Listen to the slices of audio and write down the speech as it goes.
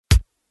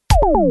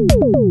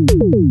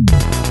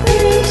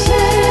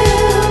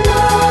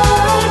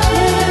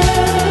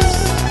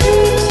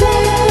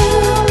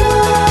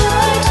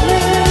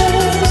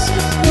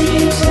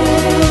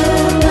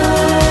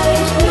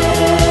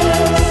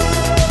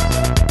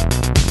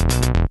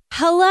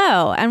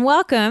Hello, and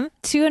welcome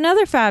to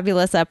another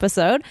fabulous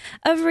episode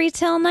of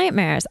Retail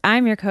Nightmares.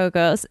 I'm your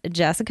co-ghost,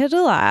 Jessica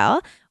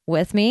Delisle.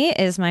 With me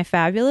is my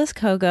fabulous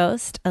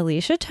co-ghost,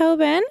 Alicia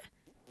Tobin.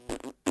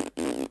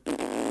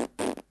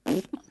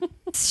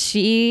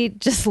 She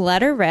just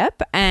let her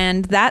rip,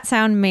 and that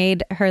sound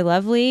made her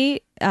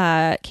lovely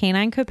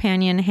canine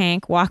companion,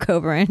 Hank, walk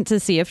over and to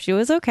see if she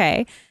was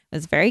okay. It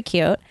was very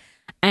cute.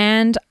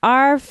 And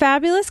our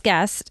fabulous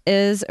guest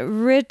is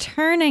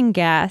returning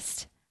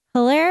guest,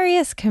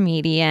 hilarious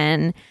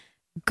comedian,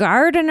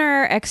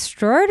 gardener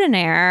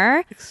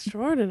extraordinaire,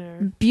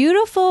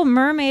 beautiful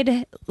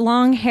mermaid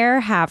long hair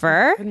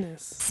haver,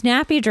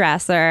 snappy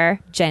dresser,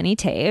 Jenny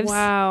Taves.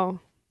 Wow.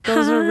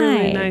 Those are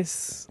really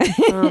nice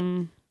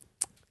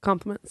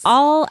compliments.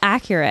 All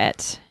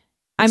accurate.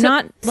 I'm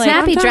not like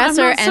snappy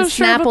dresser I'm not and so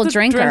sure Snapple about the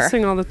drinker.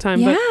 Dressing all the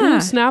time, but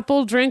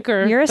Snapple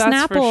drinker. You're a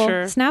that's for Snapple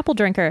sure. Snapple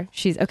drinker.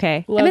 She's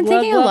okay. I've been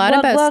thinking a lot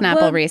about Snapple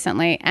glug.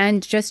 recently,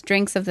 and just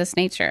drinks of this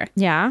nature.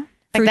 Yeah.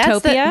 Like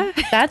Fruitopia.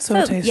 That's So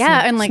the tasty.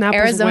 yeah, and like Snapple's way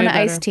Arizona better.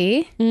 iced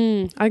tea.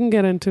 I can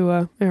get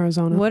into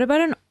Arizona. What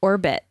about an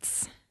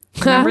Orbitz?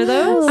 Remember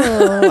those?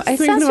 Oh, it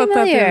Thinking sounds about that the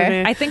other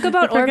familiar. day. I think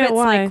about I forget Orbitz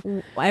why.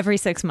 like every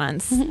 6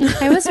 months.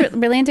 I was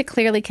really into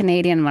Clearly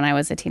Canadian when I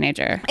was a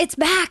teenager. It's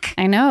back.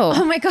 I know.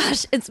 Oh my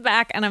gosh, it's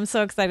back, and I'm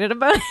so excited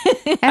about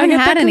it. I haven't get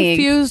had that any.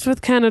 confused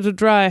with Canada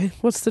Dry.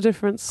 What's the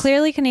difference?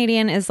 Clearly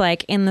Canadian is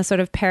like in the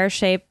sort of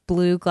pear-shaped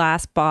blue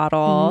glass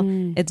bottle.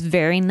 It's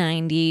very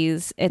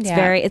 90s.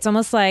 It's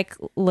almost like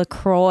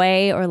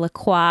LaCroix or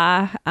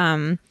LaCroix,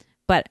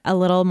 but a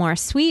little more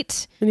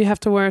sweet. And you have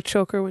to wear a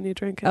choker when you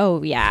drink it.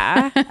 Oh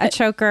yeah, a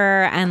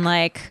choker and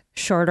like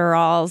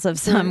shorteralls of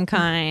some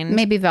kind.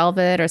 Maybe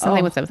velvet or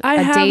something with a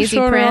have daisy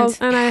short print.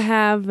 rolls and I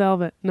have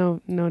velvet.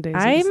 No daisies.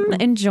 I'm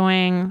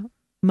enjoying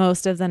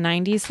most of the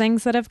 90s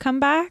things that have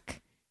come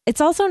back. It's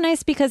also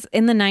nice because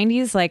in the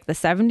 90s, like the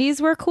 70s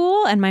were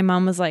cool. And my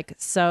mom was like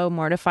so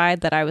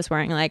mortified that I was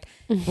wearing like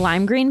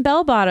lime green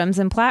bell bottoms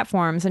and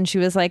platforms. And she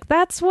was like,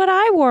 that's what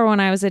I wore when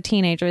I was a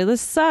teenager.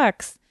 This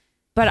sucks.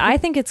 But I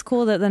think it's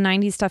cool that the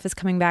 90s stuff is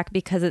coming back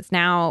because it's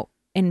now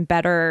in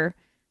better,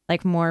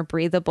 like more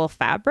breathable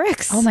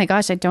fabrics. Oh my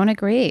gosh, I don't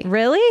agree.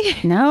 Really?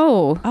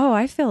 No. Oh,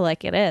 I feel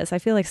like it is. I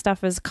feel like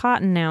stuff is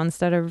cotton now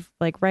instead of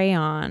like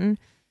rayon.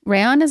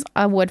 Rayon is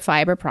a wood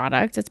fiber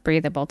product. It's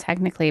breathable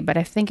technically, but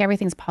I think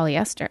everything's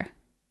polyester.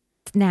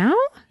 Now?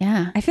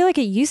 Yeah. I feel like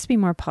it used to be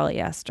more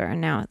polyester,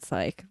 and now it's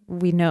like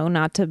we know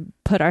not to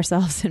put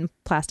ourselves in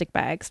plastic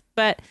bags.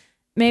 But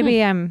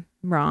maybe I'm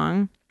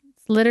wrong.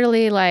 It's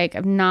literally like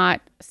I've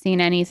not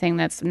seen anything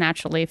that's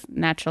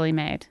naturally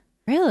made.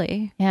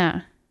 Really?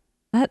 Yeah.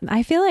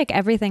 I feel like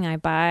everything I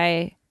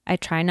buy, I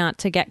try not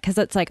to get, because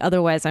it's like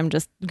otherwise I'm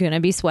just going to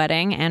be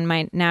sweating, and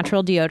my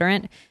natural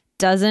deodorant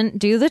doesn't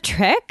do the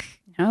trick.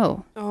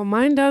 No. Oh,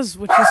 mine does,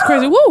 which is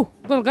crazy. Woo!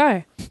 Little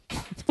guy.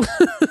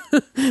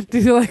 Do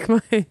you like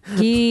my...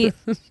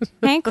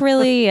 Hank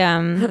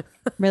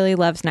really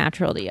loves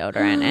natural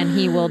deodorant, and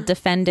he will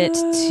defend it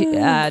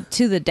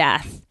to the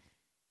death.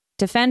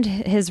 Defend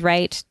his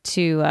right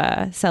to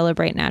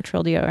celebrate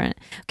natural deodorant.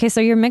 Okay,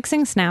 so you're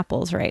mixing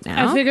Snapples right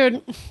now. I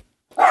figured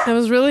I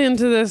was really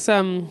into this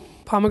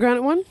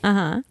pomegranate one.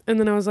 Uh-huh. And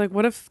then I was like,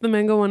 what if the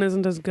mango one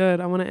isn't as good?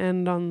 I want to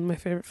end on my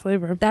favorite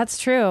flavor. That's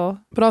true.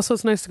 But also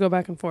it's nice to go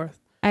back and forth.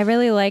 I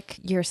really like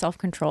your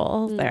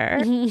self-control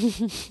there.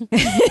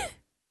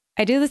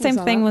 I do the same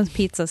thing with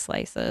pizza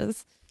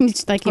slices.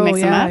 Just like you mix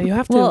them up. You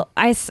have to. Well,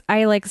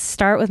 I like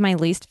start with my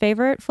least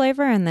favorite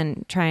flavor and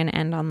then try and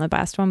end on the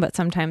best one. But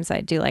sometimes I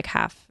do like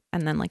half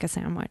and then like a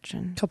sandwich.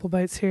 And couple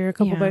bites here, a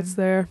couple bites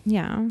there.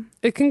 yeah.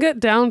 It can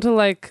get down to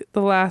like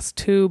the last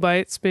 2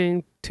 bites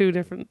being 2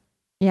 different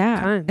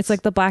Yeah. kinds. It's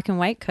like the black and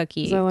white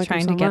cookie, I like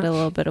trying them to so get a much.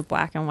 little bit of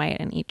black and white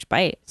in each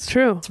bite. It's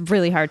true. It's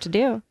really hard to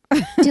do.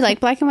 Do you like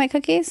black and white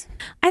cookies?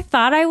 I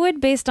thought I would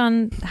based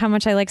on how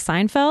much I like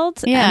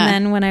Seinfeld. Yeah. And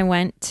then when I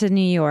went to New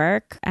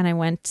York and I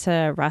went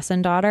to Russ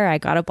and Daughter, I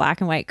got a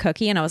black and white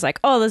cookie and I was like,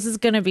 oh, this is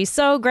going to be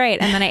so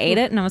great. And then I ate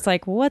it and I was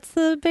like, what's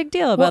the big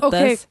deal about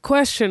this?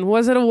 Question.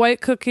 Was it a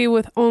white cookie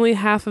with only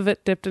half of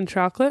it dipped in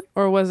chocolate?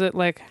 Or was it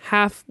like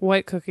half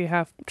white cookie,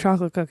 half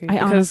chocolate cookie? I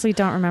honestly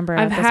don't remember.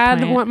 I've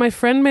had one. My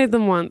friend made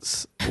them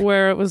once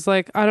where it was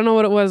like, I don't know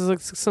what it was, like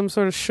some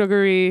sort of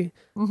sugary...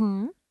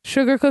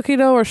 sugar cookie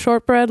dough or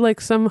shortbread, like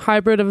some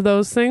hybrid of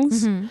those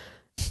things. And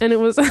it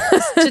was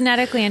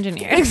genetically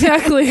engineered.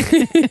 Exactly.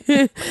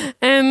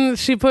 And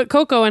she put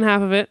cocoa in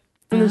half of it,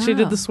 and then she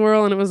did the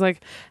swirl, and it was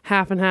like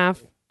half and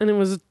half, and it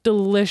was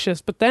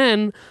delicious. But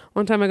then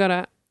one time I got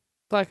a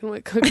black and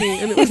white cookie,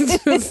 and it was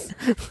just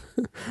I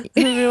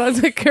didn't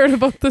realize I cared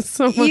about this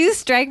so much. You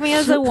strike me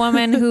as a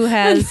woman who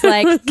has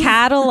like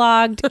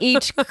cataloged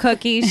each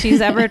cookie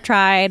she's ever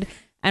tried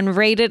and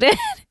rated it.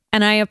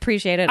 And I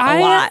appreciate it a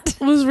lot.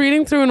 I was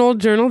reading through an old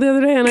journal the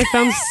other day, and I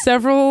found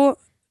several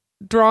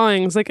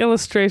drawings, like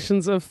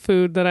illustrations of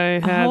food that I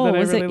had. Oh, that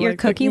was I really it your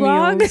liked, like cookie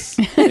log? meals.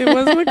 It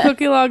wasn't a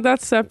cookie log.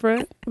 That's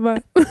separate.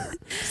 But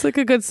it's like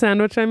a good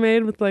sandwich I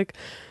made with like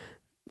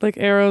like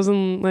arrows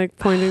and like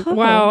pointing. Oh.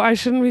 Wow, I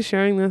shouldn't be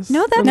sharing this.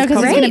 No, that's on No, the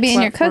because it's going to great. be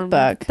in your platform.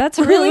 cookbook. That's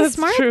really That's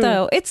smart, true.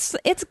 though. It's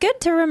good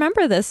to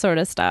remember this sort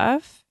of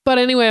stuff. But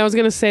anyway, I was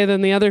gonna say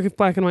then the other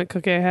black and white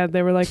cookie I had,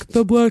 they were like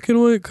the black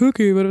and white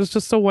cookie, but it was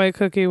just a white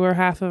cookie where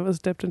half of it was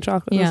dipped in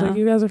chocolate. I was Yeah. like,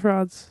 you guys are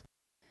frauds.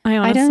 I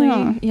I don't honestly,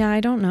 know. yeah, I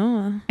don't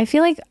know. I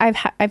feel like I've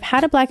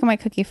had a black and white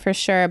cookie for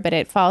sure, but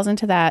it falls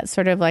into that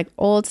sort of like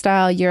old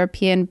style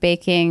European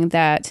baking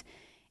that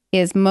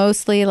is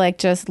mostly like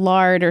just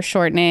lard or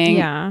shortening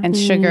Yeah. and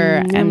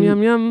sugar Yum, and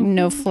yum, yum.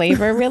 no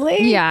flavor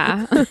really.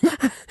 Yeah.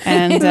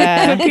 And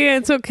Cookie,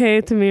 it's okay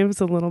to me. It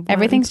was a little bland.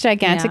 everything's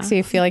gigantic, Yeah. so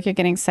you feel like you're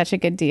getting such a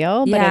good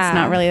deal, but Yeah. it's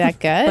not really that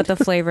good. But the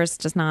flavor's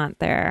just not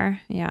there.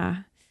 Yeah.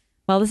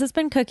 Well, this has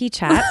been Cookie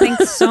Chat.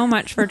 Thanks so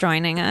much for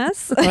joining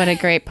us. What a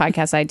great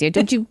podcast idea.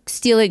 Don't you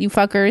steal it, you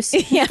fuckers.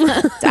 Yeah.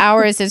 It's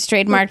ours. It's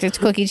trademarked. It's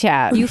Cookie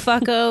Chat. You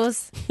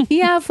fuckos.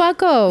 Yeah,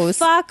 fuckos.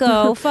 Fuck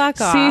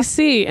off.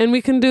 CC, and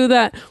we can do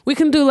that. We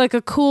can do like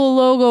a cool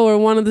logo where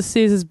one of the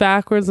C's is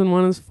backwards and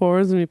one is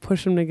forwards, and we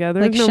push them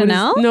together. Like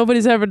Chanel?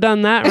 Nobody's ever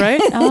done that,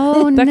 right?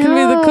 Oh, That no. can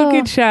be the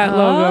Cookie Chat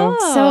logo.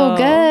 So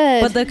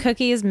good. But the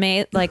cookie is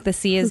made, like the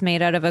C is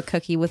made out of a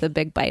cookie with a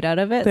big bite out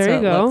of it. There so you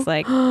it go. looks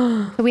like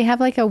So we have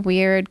like a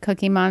weird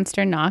Cookie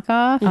Monster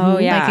knockoff. Oh,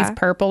 yeah. Like he's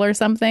purple or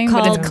something,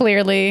 but Called- it's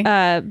clearly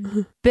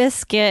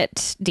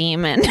biscuit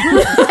demon.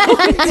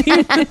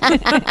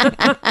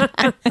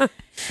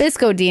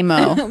 Bisco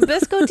Demo.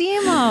 Bisco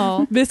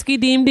Demo. Bisky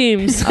Deem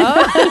Deems.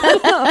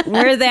 Oh,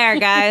 we're there,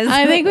 guys.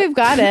 I think we've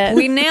got it.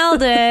 We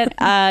nailed it.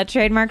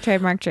 Trademark.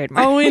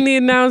 All we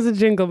need now is a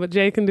jingle, but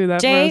Jay can do that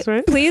Jay, for us,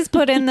 right? please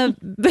put in the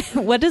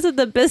what is it?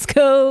 The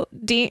Bisco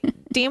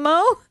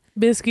Demo?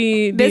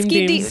 Bisky Deem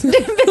Bisky Deems.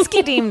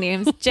 Bisky Deem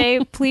Deems. Jay,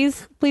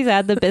 please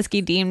add the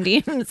Bisky Deem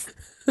Deems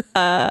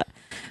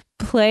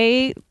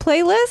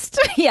playlist.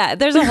 Yeah,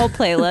 there's a whole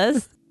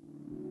playlist.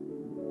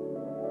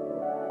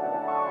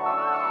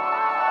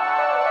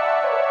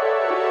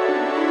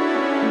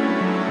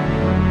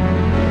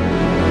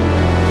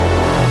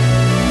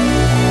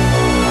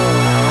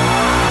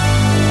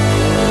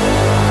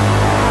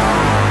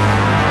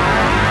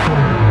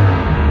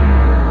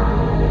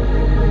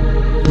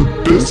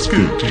 The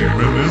Biscuit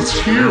Demon is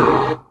here.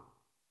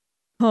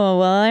 Oh,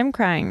 well, I'm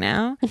crying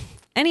now.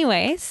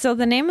 Anyway, so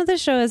the name of the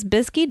show is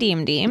Bisky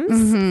Deem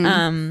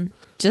Deems.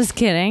 Just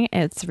kidding.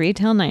 It's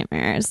Retail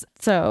Nightmares.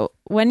 So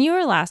when you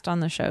were last on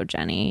the show,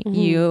 Jenny,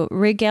 you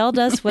regaled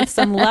us with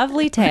some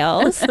lovely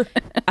tales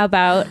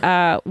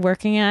about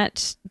working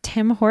at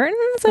Tim Hortons,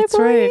 That's I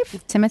believe.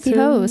 right. Timothy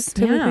Hose.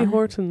 Timothy Yeah.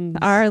 Hortons.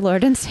 Our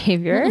Lord and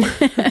Savior.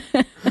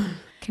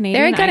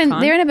 Canadian icon.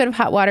 They're in a bit of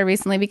hot water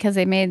recently because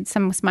they made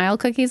some smile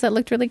cookies that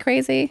looked really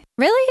crazy.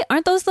 Really?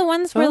 Aren't those the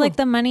ones where Oh. like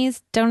the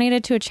money's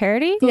donated to a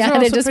charity? Those are Yeah, they're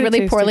also just pretty really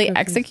tasty poorly cookies.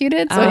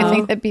 executed. So I Oh.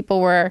 think that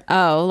people were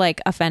Oh,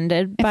 like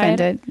offended by it?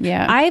 offended.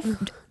 Yeah.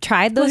 I've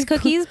tried those Like-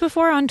 cookies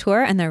before on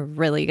tour and they're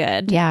really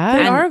good. yeah.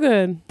 They And- are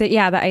good.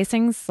 Yeah, the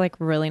icing's like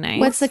really nice.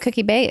 What's the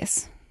cookie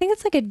base? I think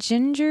it's like a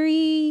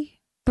gingery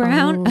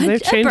brown. Oh, they've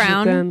changed it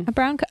brown. then. A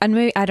brown.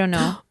 Maybe, I don't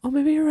know. Oh,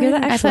 maybe you're You're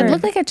right. the I thought Sure. it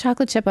looked like a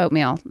chocolate chip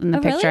oatmeal in the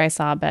Oh, picture really? I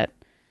saw, but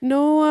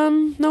No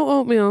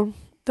oatmeal.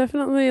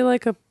 Definitely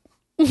like a.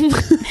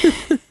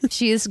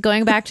 She's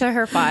going back to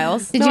her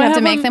files. did No, you I have to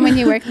have make one- them when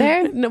you worked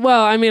there? No,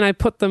 well, I mean, I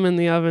put them in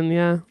the oven.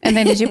 Yeah. And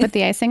then did you put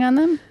the icing on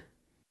them?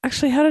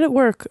 Actually, how did it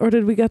work, or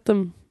did we get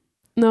them?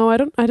 No, I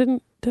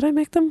didn't. Did I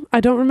make them? I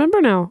don't remember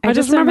now. I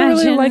just remember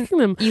really imagine liking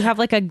them. You have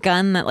like a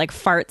gun that like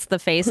farts the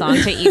face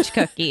onto each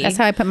cookie. That's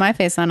how I put my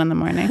face on in the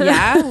morning.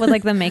 Yeah, with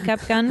like the makeup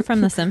gun from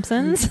The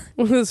Simpsons.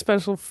 With a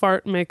special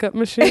fart makeup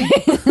machine.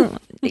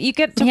 You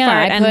get to Yeah,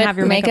 fart I and put have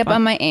your makeup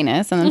on my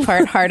anus and then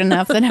fart hard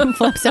enough that it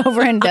flips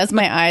over and does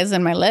my eyes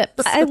and my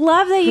lips. I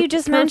love that you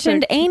just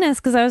mentioned Perfect. Anus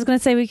because I was going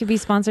to say we could be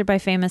sponsored by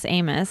Famous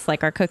Amos,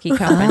 like our cookie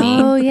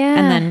company. Oh, yeah.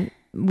 And then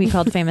we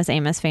called Famous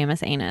Amos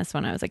Famous Anus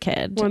when I was a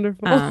kid.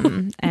 Wonderful.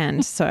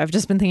 And so I've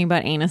just been thinking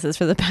about anuses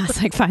for the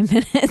past like 5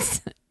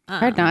 minutes.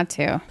 Hard not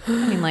to. I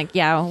mean, like,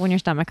 yeah, when your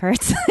stomach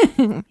hurts.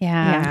 Yeah.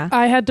 Yeah.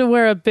 I had to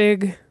wear a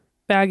big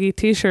baggy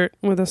T-shirt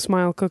with a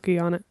smile cookie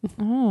on it.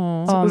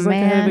 Oh. So it was like I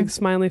had a man. big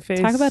smiley face.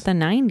 Talk about the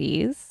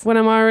 90s. when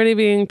I'm already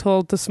being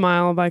told to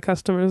smile by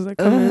customers that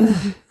come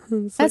in.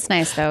 It's That's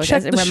nice though. check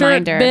As a the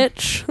reminder. shirt,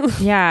 bitch.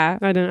 Yeah.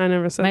 I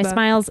never said My that.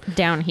 smile's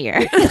down here.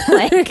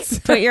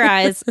 Like, put your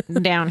eyes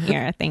down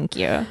here. Thank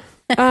you.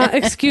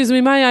 Excuse me,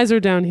 my eyes are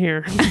down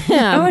here.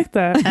 I like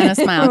that. And a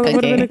smile That would have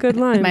cookie. been a good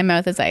line. My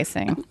mouth is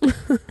icing.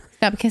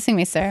 Stop kissing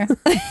me, sir.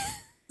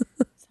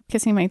 Stop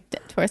kissing my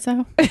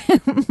torso.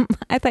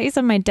 I thought you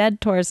said my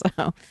dead torso.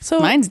 So,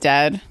 Mine's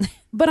dead.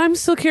 but I'm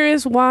still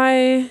curious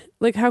why.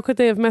 Like, how could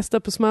they have messed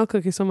up a smile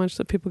cookie so much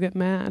that people get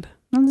mad?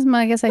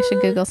 I guess I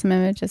should Google some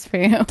images for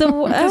you.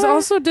 Because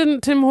also,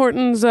 didn't Tim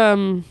Hortons?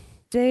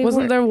 they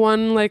Wasn't were- there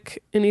one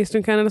like in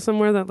Eastern Canada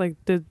somewhere that like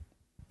did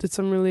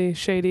some really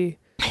shady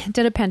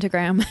did a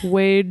pentagram.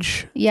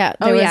 wage? Yeah.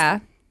 Oh, yeah.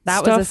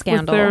 That stuff was a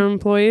scandal. with their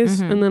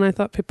employees, Mhm. and then I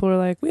thought people were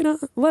like, "We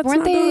don't let's Weren't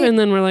not do they- it." And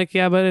then we're like,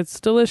 "Yeah, but it's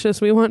delicious.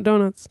 We want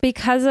donuts."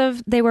 Because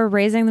of they were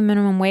raising the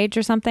minimum wage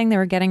or something, they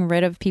were getting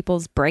rid of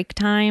people's break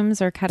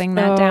times or cutting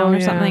that Oh, down or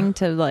yeah. something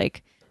to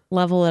like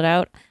level it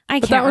out.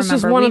 I But can't that was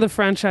remember. just one of the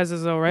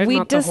franchises, though, right?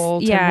 Not the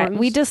whole. Tim Hortons.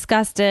 we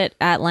discussed it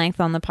at length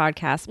on the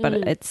podcast, but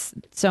it's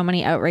so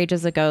many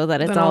outrages ago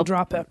that it's Then I'll all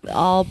drop it.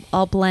 all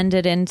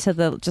blended into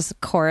the just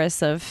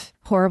chorus of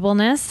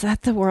horribleness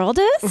that the world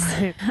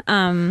is.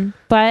 Right.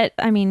 But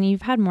I mean,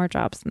 you've had more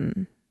jobs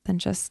than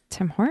just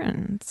Tim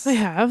Hortons. I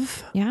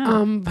have.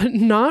 Yeah. But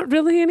not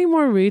really any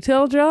more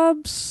retail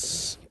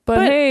jobs. But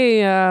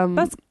hey,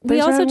 we we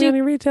also also do-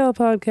 any retail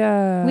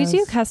podcast. We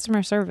do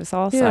customer service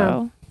also.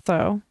 Yeah.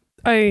 So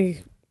I,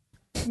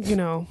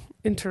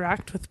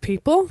 interact with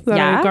people that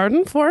Yeah? I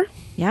garden for.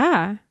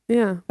 yeah,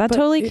 Yeah, that but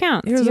totally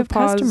counts. here's You a have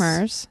pause.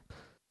 customers.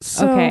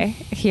 So, Okay,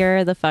 here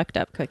are the fucked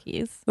up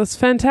cookies. that's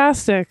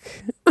fantastic.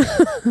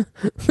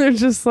 They're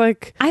just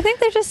like I think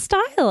they're just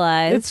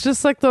stylized. it's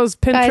just like those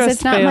Pinterest. Guys,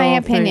 it's not my fail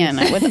opinion.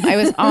 things. I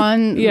was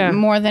on Yeah.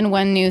 more than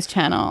one news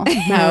channel.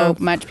 How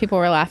much people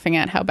were laughing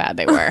at how bad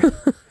they were.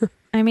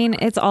 I mean,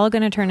 it's all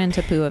going to turn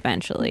into poo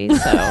eventually.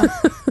 So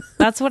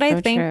that's what I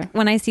So think true.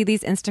 when I see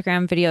these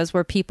Instagram videos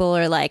where people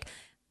are like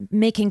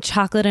making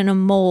chocolate in a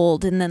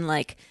mold and then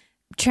like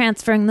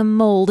transferring the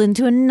mold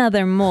into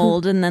another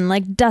mold and then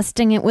like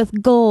dusting it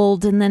with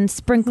gold and then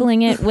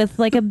sprinkling it with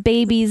like a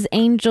baby's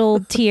angel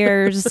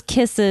tears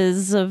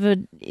kisses of a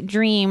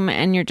dream,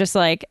 and you're just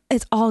like,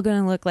 it's all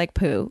going to look like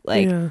poo.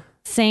 Like Yeah.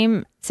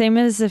 same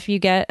as if you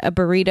get a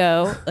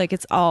burrito, like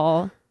it's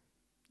all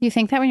You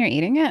think that when you're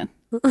eating it?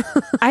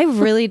 I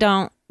really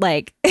don't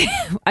like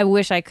I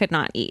wish I could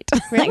not eat.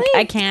 Like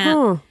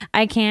Really?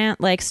 I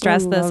can't like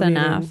stress I this love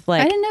enough. eating. I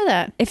Like didn't know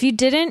that. if you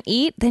didn't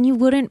eat, then you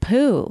wouldn't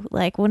poo.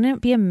 Like wouldn't it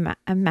be a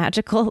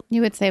magical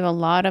You would save a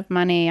lot of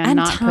money on and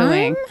not time?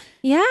 pooing.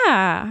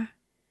 Yeah.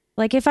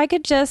 Like if I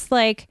could just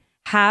like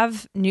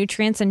have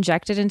nutrients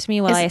injected into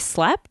me while Is- I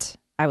slept,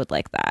 I would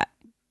like that.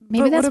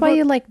 Maybe But that's what why about-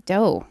 you like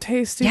dough.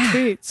 Tasty Yeah,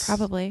 treats.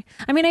 Probably.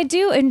 I mean, I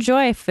do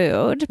enjoy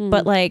food,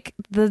 but like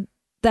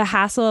the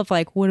hassle of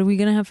like, what are we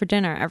gonna have for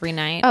dinner every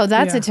night? Oh,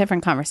 that's Yeah. a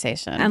different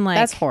conversation. And, like-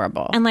 that's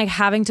horrible. And like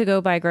having to go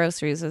buy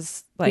groceries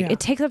is like Yeah. it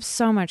takes up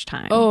so much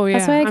time. Oh yeah.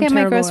 that's why I I'm get my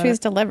terrible at groceries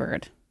it.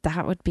 delivered.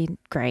 That would be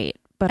great.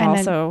 But And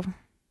then- also,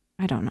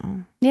 I don't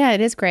know. Yeah,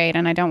 it is great,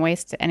 and I don't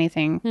waste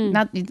anything. Hmm.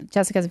 Not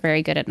Jessica's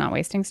very good at not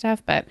wasting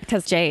stuff, but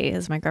Because Jay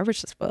is my garbage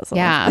disposal.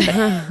 yeah.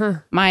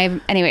 But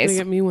Gonna anyways,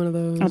 get me one of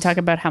those. I'll talk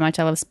about how much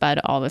I love Spud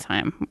all the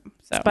time.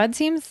 So, Spud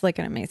seems like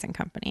an amazing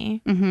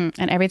company. and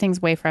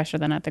everything's way fresher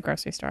than at the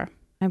grocery store.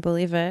 I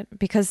believe it.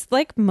 Because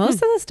like most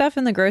of the stuff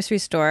in the grocery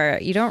store,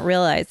 you don't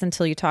realize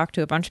until you talk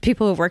to a bunch of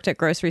people who've worked at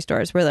grocery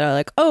stores where they're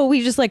like, oh,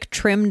 we just like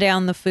trim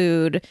down the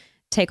food,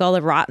 take all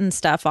the rotten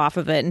stuff off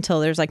of it until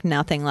there's like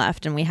nothing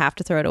left and we have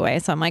to throw it away.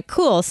 So I'm like,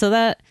 cool. So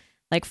that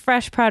like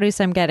fresh produce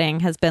I'm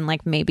getting has been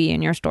like maybe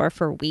in your store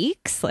for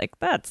weeks. Like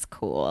that's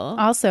cool.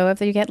 Also, if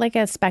you get like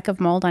a speck of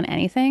mold on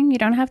anything, you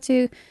don't have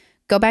to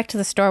go back to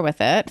the store with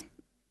it.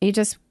 You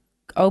just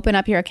open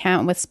up your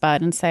account with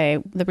Spud and say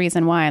the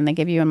reason why, and they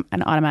give you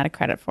an automatic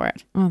credit for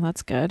it. Oh,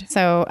 that's good.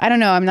 So I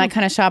don't know. I'm that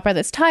kind of shopper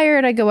that's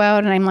tired. I go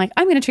out and I'm like,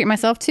 I'm going to treat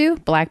myself to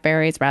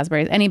blackberries,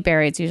 raspberries, any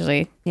berries,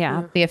 usually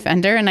Yeah. the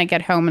offender. And I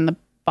get home and the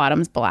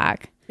bottom's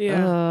black.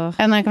 Yeah. Ugh.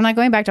 And like, I'm not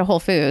going back to Whole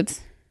Foods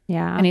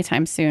Yeah.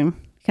 anytime soon.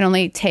 You can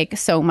only take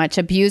so much.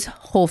 Abuse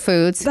Whole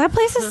Foods. That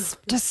place is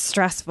just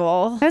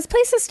stressful. This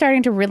place is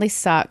starting to really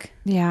suck.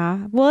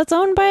 Yeah. Well, it's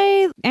owned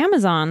by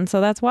Amazon,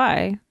 so that's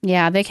why.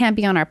 Yeah, they can't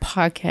be on our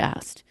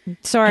podcast.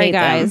 Sorry, Hate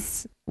them.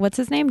 guys. What's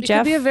his name? It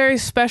Jeff. could be a very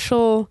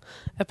special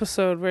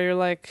episode where you're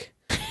like,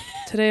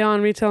 today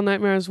on Retail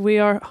Nightmares, we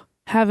are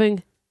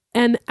having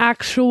an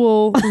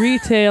actual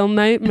retail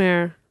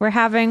nightmare. We're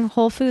having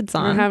Whole Foods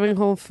We're on. having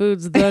Whole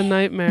Foods, the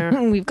nightmare.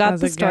 We've got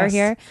as the a store guest.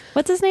 here.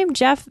 What's his name?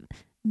 Jeff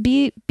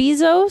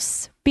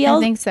Bezos? I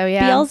think so,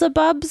 yeah.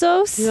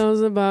 Beelzebubzos?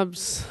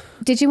 Beelzebubs.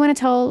 Did you want to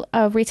tell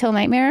a retail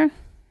nightmare?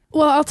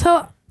 Well, I'll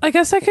tell. I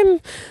guess I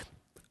can.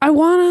 I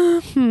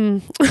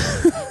wanna.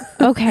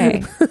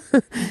 Okay.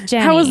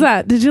 Jenny. How was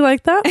that? Did you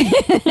like that?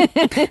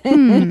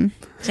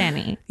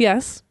 Jenny,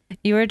 Yes.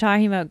 you were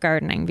talking about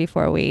gardening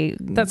before we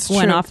That's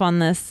went true. off on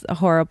this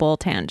horrible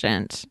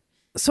tangent.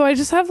 So I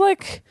just have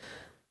like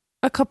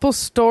a couple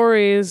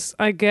stories,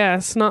 I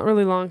guess, not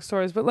really long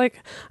stories, but like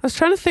I was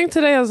trying to think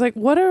today. I was like,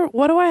 what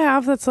do I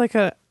have that's like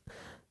a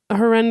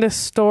horrendous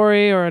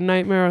story or a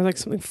nightmare or like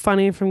something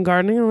funny from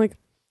gardening? I'm like,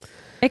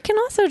 It can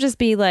also just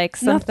be like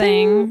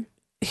something. nothing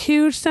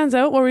huge stands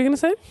out. What were you gonna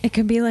say? It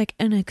could be like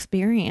an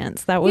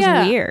experience that was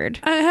Yeah. weird.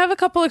 I have a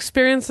couple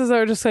experiences that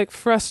are just like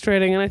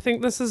frustrating, and I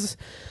think this is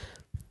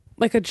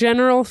like a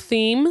general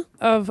theme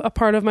of a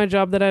part of my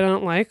job that I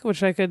don't like,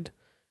 which I could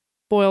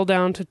boil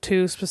down to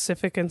two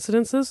specific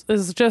incidences.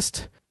 Is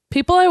just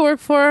people I work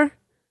for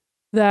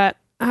that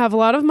have a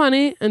lot of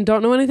money and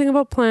don't know anything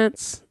about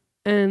plants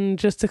and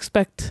just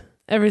expect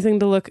everything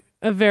to look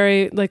a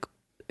very like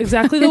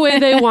exactly the way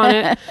they want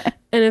it.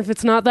 And if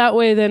it's not that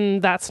way, then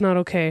that's not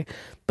okay.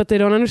 but they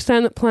don't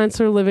understand that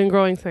plants are living,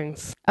 growing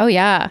things. Oh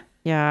yeah.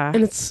 Yeah.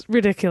 And it's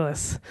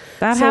ridiculous.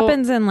 That So-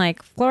 happens in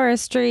like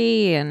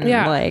floristry and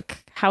Yeah. like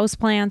house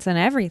plants and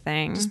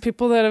everything. Just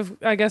people that have,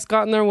 I guess,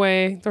 gotten their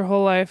way their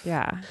whole life.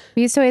 Yeah.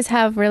 We used to always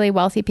have really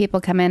wealthy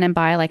people come in and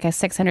buy like a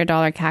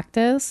 $600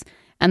 cactus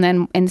and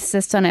then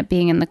insist on it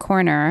being in the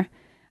corner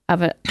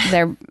of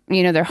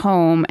their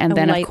home. And A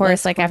then of lightless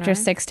course, like after corner.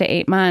 6 to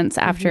 8 months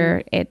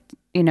after it,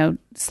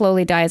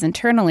 slowly dies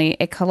internally,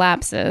 it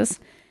collapses.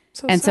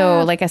 So And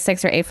so sad. like a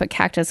 6 or 8 foot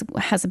cactus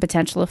has the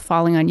potential of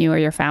falling on you or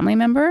your family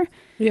member.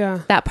 Yeah.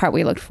 That part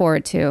we looked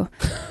forward to.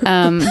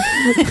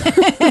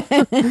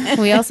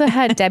 We also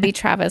had Debbie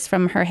Travis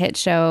from her hit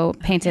show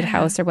Painted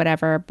House or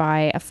whatever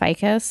buy a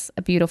ficus,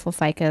 a beautiful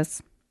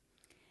ficus.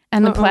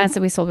 And the plants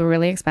that we sold were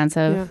really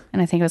expensive. Yeah.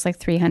 And I think it was like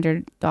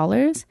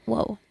 $300.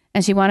 Whoa.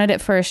 And she wanted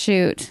it for a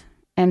shoot.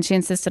 And she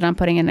insisted on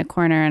putting it in a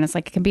corner. And it's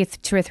like, it can be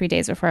 2 or 3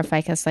 days before a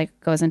ficus like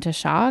goes into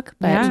shock.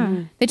 But Yeah.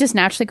 they just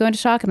naturally go into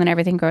shock and then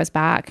everything grows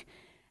back.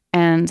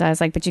 And I was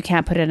like, but you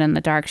can't put it in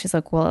the dark. She's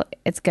like, well,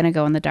 it's going to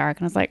go in the dark.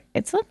 And I was like,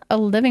 it's a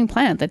living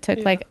plant that took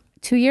like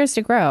 2 years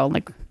to grow.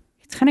 Like,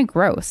 it's kind of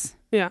gross.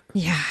 Yeah.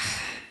 Yeah.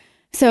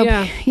 So,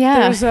 Yeah.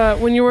 yeah. There's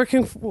when you're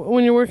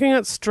working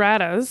at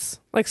stratas,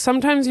 like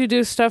sometimes you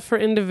do stuff for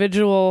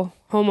individual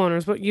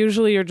homeowners, but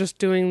usually you're just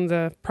doing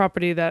the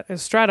property that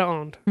is strata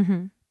owned.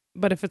 Mm-hmm.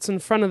 But if it's in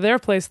front of their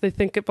place, they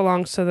think it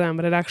belongs to them,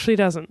 but it actually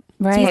doesn't.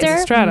 Right. These are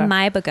strata.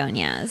 my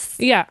begonias.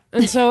 Yeah.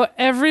 And so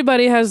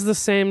everybody has the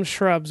same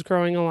shrubs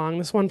growing along.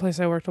 This one place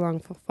I worked along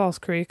Falls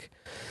Creek.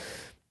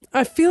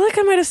 I feel like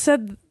I might have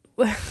said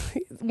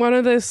one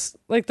of this,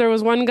 like there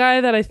was one guy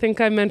that I think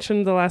I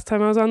mentioned the last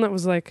time I was on that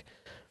was like,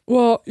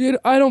 well,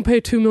 I don't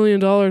pay $2 million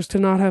to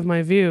not have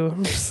my view.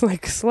 I'm just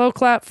like, slow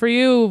clap for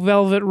you,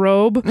 velvet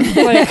robe.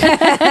 Like,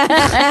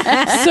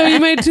 so you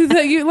made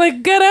you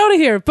like, get out of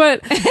here.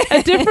 But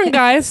a different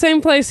guy,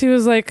 same place, he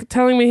was like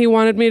telling me he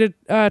wanted me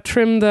to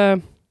trim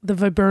the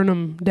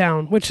viburnum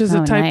down, which is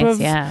a type of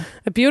yeah.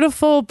 a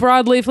beautiful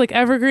broadleaf, like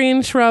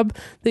evergreen shrub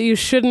that you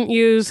shouldn't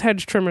use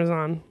hedge trimmers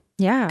on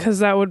Yeah. because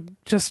that would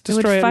just It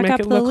would destroy it and fuck make up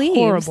it the look leaves.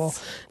 horrible.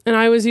 And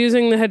I was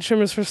using the hedge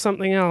trimmers for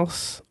something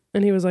else.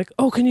 And he was like,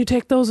 oh, can you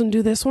take those and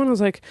do this one? I was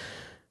like,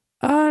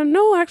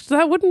 no, actually,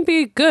 that wouldn't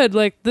be good.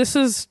 Like, this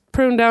is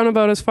pruned down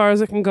about as far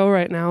as it can go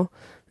right now.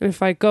 And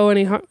if I go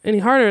any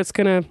harder, it's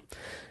going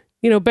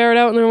to, bear it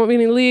out and there won't be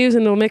any leaves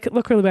and it'll make it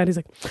look really bad. He's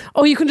like,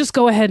 oh, you can just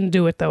go ahead and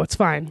do it, though. It's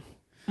fine.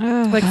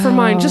 Like, for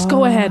mine, just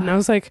go ahead. And I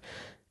was like,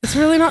 it's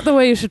really not the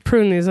way you should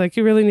prune these. Like,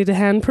 you really need to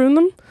hand prune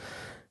them.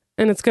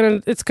 And it's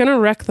gonna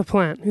wreck the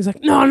plant. He's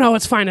like, no,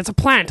 it's fine. It's a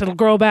plant. It'll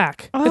grow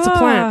back. It's a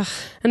plant.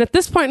 And at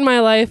this point in my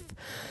life,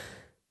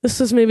 this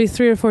was maybe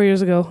 3 or 4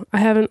 years ago, I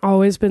haven't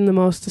always been the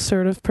most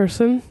assertive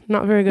person.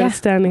 Not very good at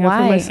standing up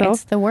for myself.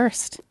 It's the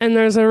worst. And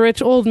there's a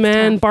rich old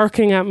man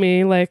barking at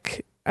me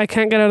like I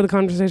can't get out of the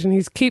conversation.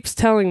 He keeps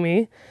telling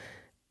me.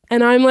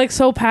 And I'm like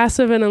so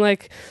passive and I'm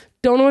like,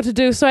 don't know what to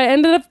do. So I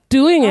ended up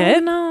doing it. Oh,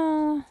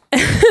 no.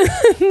 And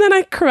then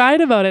I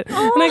cried about it.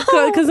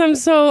 Because I'm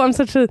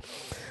such a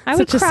I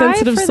would such a cry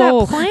sensitive for soul.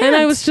 that plant. And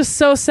I was just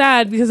so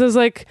sad because I was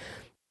like,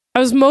 I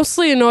was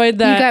mostly annoyed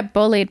that You got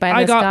bullied by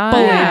I this got guy.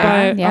 bullied Yeah.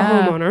 by Yeah.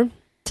 a homeowner.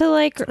 to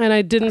like And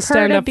I didn't hurt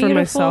stand a up for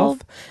myself.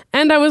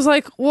 And I was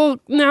like, well,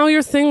 now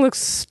your thing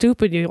looks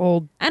stupid, you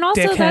old and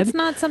also dickhead. that's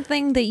not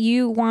something that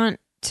you want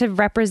to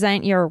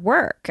represent your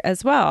work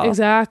as well.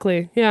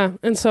 Exactly. Yeah.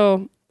 And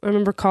so I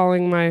remember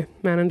calling my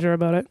manager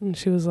about it and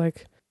she was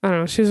like, I don't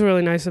know, she was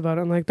really nice about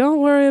it. I'm like, don't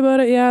worry about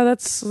it. Yeah,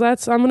 that's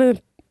I'm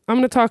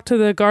gonna talk to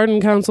the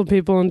garden council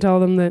people and tell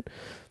them that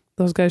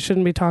those guys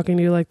shouldn't be talking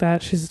to you like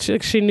that.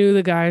 She knew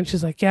the guy and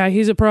she's like, yeah,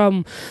 he's a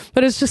problem.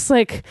 But it's just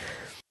like,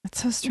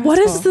 It's so stressful. what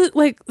is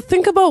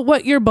think about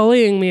what you're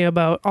bullying me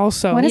about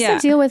also. What is Yeah. the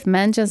deal with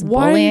men just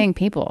Why- bullying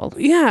people?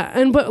 Yeah.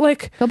 And but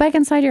like, Go back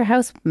inside your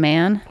house,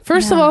 man.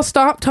 first of all,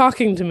 stop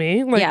talking to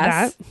me like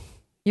Yes. that.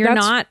 You're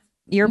That's not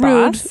your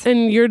Rude boss?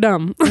 and you're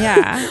dumb.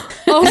 Yeah.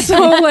 Also,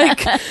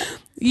 like,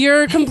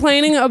 you're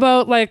complaining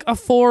about like a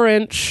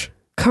 4-inch.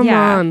 Come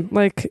Yeah. on,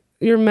 like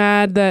you're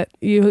mad that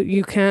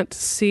you can't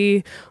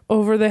see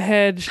over the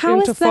hedge How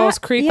into is that- Falls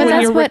Creek Yeah. when But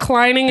you're that's what-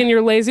 reclining and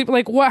you're lazy.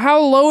 Like, what? How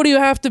low do you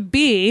have to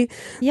be?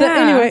 Yeah.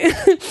 Anyway,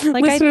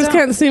 Like, I listeners don't-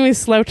 can't see me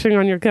slouching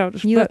on your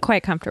couch. You but look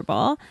quite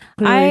comfortable.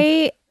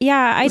 Really?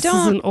 I this is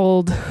don't. an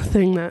old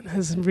thing that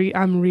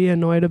I'm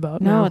annoyed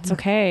about. No, now. it's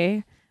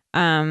okay.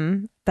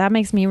 That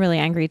makes me really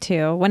angry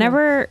too.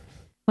 Whenever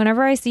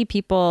I see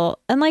people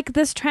and like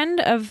this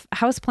trend of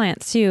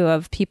houseplants too,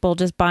 of people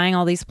just buying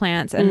all these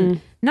plants and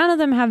none of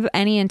them have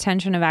any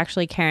intention of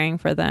actually caring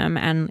for them.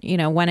 And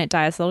when it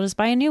dies, they'll just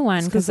buy a new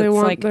one because they it's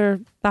want like their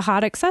the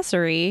hot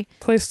accessory.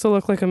 place to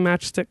look like a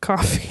matchstick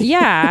coffee.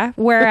 Yeah.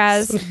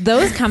 Whereas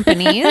those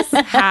companies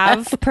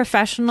have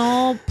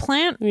professional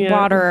plant Yeah.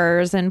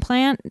 waterers and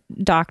plant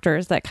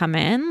doctors that come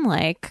in,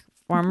 like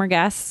former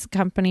guest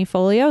company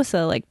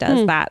Foliosa, like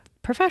does that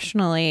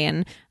professionally.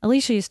 And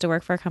Alicia used to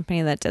work for a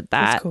company that did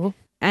that. That's cool.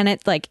 And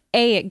it's like,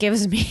 it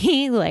gives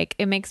me like,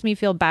 it makes me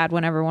feel bad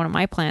whenever one of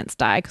my plants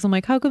die because I'm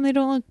like, how come they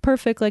don't look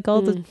perfect like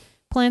all the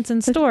plants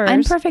in stores.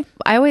 I'm perfect.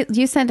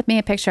 You sent me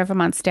a picture of a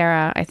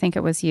monstera. I think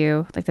it was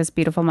you, like this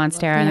beautiful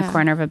monstera in the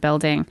corner of a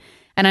building.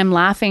 And I'm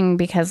laughing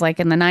because like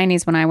in the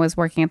 90s when I was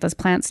working at this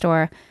plant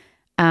store,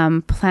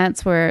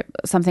 plants were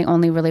something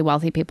only really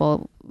wealthy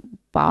people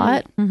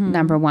bought.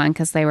 Number one,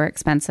 because they were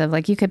expensive.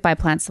 Like you could buy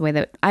plants the way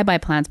that I buy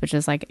plants, which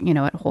is like, you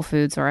know, at Whole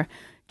Foods or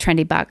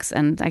Trendy Bucks.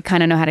 And I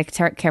kind of know how to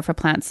care for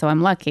plants. So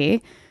I'm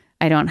lucky.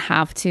 I don't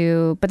have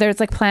to, but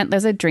there's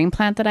a dream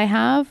plant that I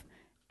have.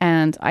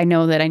 And I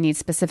know that I need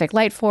specific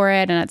light for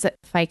it. And it's a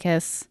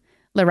Ficus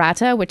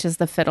lyrata, which is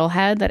the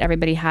fiddlehead that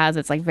everybody has.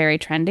 It's like very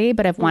trendy,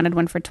 but I've wanted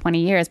one for 20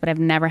 years, but I've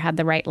never had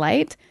the right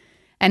light.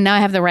 And now I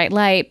have the right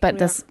light, but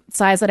the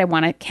size that I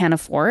want, I can't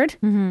afford.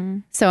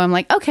 So I'm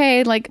like,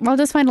 okay, like I'll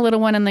just find a little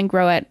one and then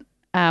grow it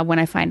when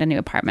I find a new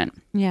apartment.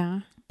 Yeah.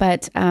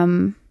 But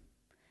I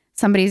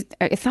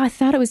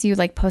thought it was you,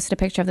 like posted a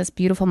picture of this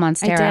beautiful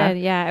monstera. I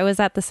did, yeah. It was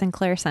at the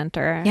Sinclair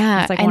Center.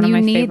 Yeah, it's like and one of you my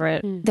need-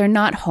 favorite. They're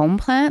not home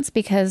plants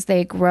because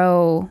they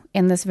grow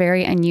in this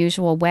very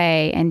unusual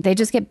way, and they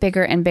just get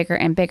bigger and bigger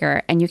and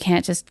bigger, and you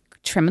can't just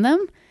trim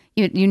them.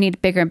 You need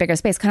bigger and bigger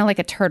space, kind of like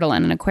a turtle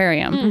in an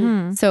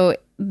aquarium. So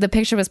the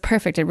picture was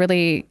perfect. It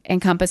really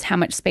encompassed how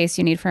much space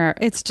you need for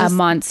It's a just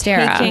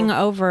monstera. taking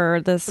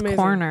over this Amazing.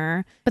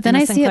 corner. But then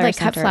in I the see it Sinclair like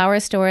cut Center. flower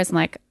stores and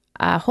like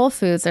Whole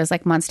Foods. There's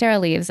like monstera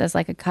leaves as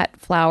like a cut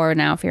flower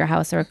now for your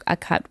house or a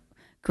cut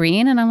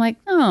green. And I'm like,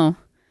 oh,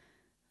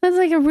 that's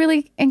like a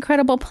really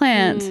incredible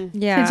plant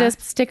Yeah. to just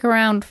stick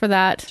around for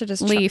that to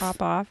just leaf.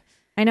 chop off.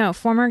 I know.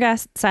 Former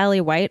guest Sally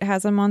White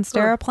has a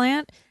monstera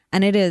plant,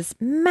 and it is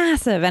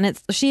massive. And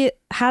she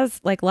has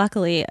like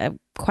luckily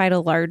quite a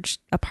large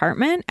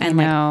apartment and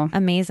know. like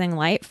amazing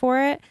light for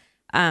it.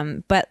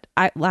 But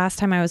last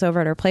time I was over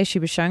at her place, she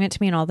was showing it to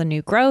me and all the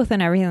new growth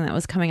and everything that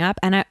was coming up,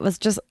 and I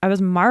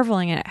was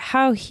marveling at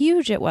how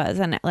huge it was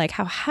and like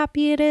how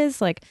happy it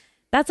is. Like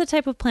that's a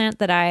type of plant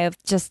that I have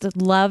just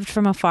loved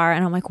from afar,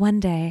 and I'm like, one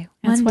day.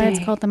 That's why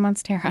it's called the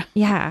monstera.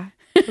 Yeah.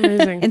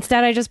 Amazing.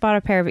 Instead, I just bought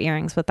a pair of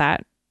earrings with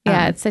that.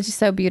 Yeah, it's such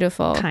so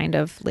beautiful. Kind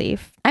of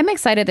leaf. I'm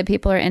excited that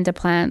people are into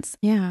plants.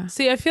 Yeah.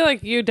 See, I feel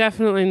like you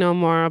definitely know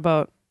more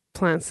about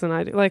plants than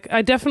I do. Like,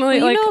 I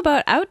definitely Well, you know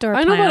about outdoor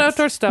I plants. know about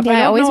outdoor stuff. Yeah, I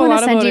don't always know a want lot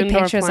to send about you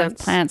indoor pictures plants.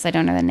 of plants I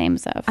don't know the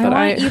names of. I But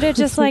want you to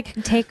just like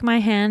take my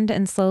hand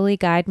and slowly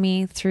guide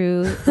me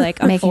through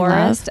like a Making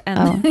forest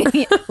love?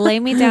 and lay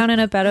me down in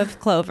a bed of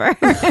clover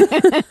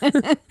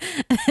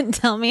and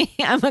tell me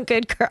I'm a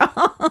good girl.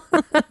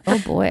 Oh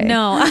boy.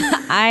 No,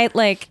 I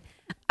like.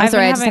 I'm I've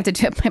sorry, I been just have to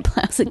do up my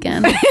blouse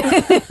again.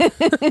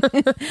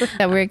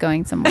 That we're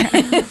going somewhere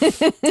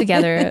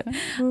together.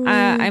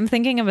 I'm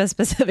thinking of a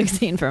specific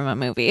scene from a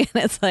movie,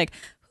 and it's like,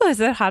 oh, is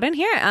it hot in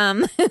here?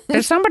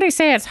 Did somebody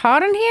say it's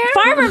hot in here?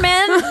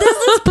 Farmerman, this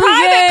is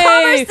private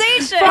Yay!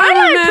 conversation.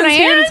 Farmerman's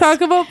here to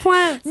talk about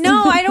plants.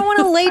 No, I don't want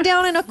to lay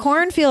down in a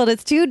cornfield.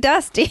 It's too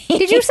dusty.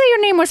 Did you say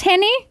your name was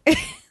Henny?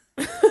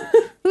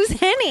 Who's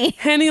Henny?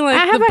 Henny, like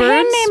I have the a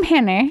hen birds. named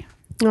Henny.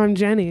 No, I'm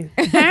Jenny.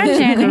 Hi,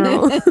 Jenny.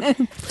 Girl.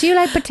 Do you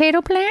like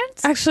potato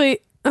plants? Actually,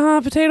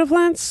 potato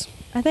plants.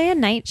 Are they a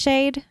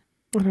nightshade?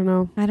 I don't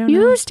know. I don't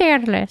know. You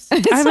startless. I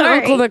have an Sorry.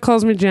 uncle that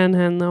calls me Jen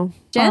Hen, though.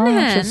 Jen Oh,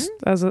 Hen. Just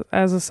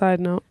as a side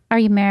note. Are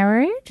you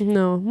married?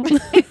 No.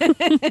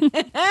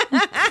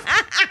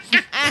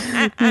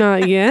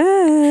 Not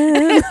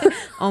yet.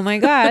 Oh my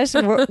gosh.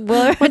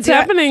 What's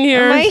happening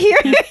here? Am I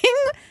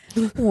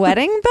hearing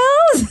wedding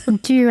bells?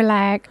 Do you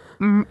like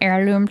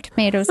heirloom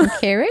tomatoes and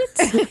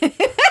carrots?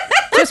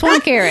 Just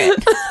one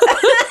carrot.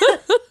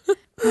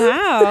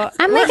 Wow.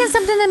 I'm making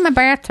something in my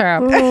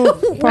bathtub.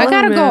 Oh, I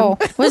gotta Farmerman. go.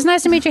 It was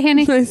nice to meet you,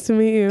 Henny. Nice to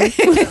meet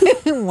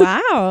you.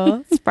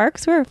 Wow.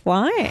 Sparks were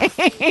flying.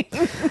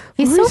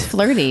 He's so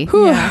flirty.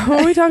 Whew, what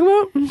are we talking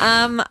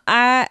about?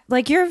 I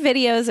like your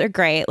videos are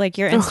great. Like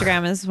your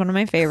Instagram is one of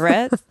my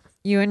favorites.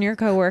 You and your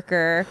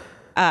coworker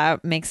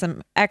make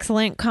some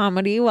excellent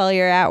comedy while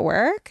you're at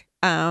work.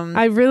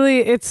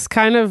 It's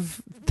kind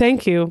of,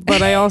 thank you,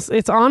 but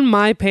it's on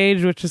my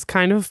page, which is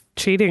kind of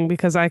cheating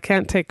because I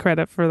can't take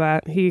credit for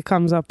that. He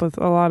comes up with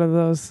a lot of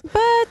those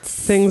but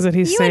things that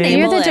he's you saying. enable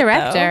You're the it, though.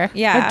 director.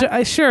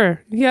 Yeah.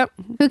 Sure. Yep.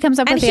 Who comes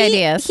up And with the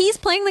ideas? he's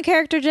playing the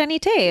character Jenny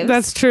Taves.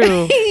 That's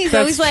true. He's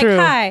That's always true.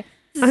 like, hi,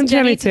 this is I'm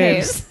Jenny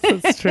Taves.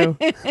 Taves. That's true.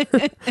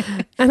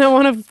 And I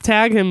want to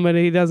tag him, but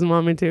he doesn't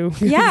want me to.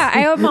 Yeah,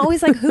 I'm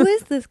always like, who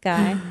is this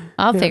guy?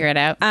 I'll figure it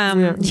out. Yeah. I'm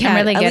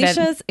really good at-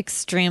 Alicia's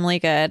extremely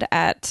good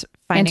at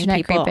finding Internet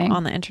people creeping.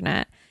 on the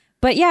internet.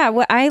 But yeah,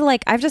 what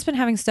I've just been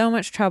having so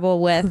much trouble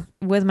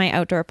with my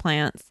outdoor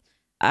plants.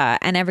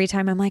 And every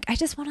time I'm like, I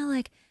just want to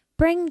like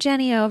bring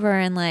Jenny over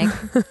and like,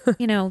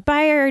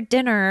 buy her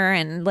dinner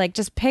and like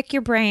just pick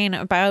your brain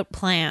about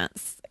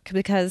plants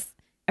because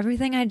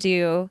everything I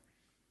do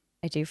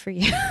for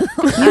you.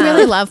 You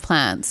really love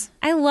plants.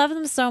 I love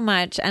them so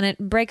much, and it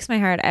breaks my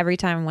heart every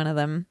time one of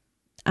them.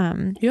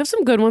 You have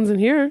some good ones in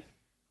here.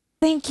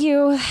 Thank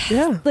you.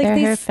 Yeah. Like They're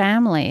her these,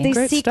 family. they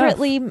Great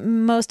secretly,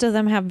 most of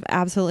them have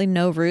absolutely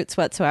no roots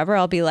whatsoever.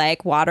 I'll be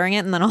like watering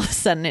it, and then all of a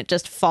sudden it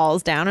just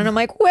falls down, and I'm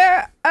like,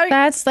 where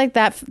That's like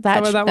that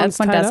where that that one's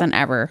one tied up? doesn't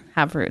ever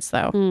have roots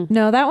though.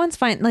 No, that one's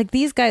fine. Like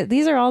these guys,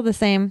 these are all the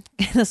same.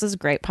 This is a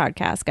great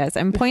podcast, guys.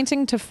 I'm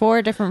pointing to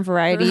 4 different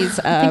varieties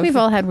of. I think we've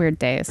all had weird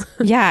days.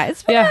 Yeah,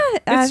 it's Yeah, uh,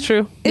 it's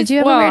true. Did you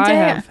have well, a weird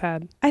day? I have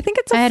had. I think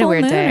it's a I had a full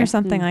weird moon day. or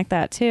something like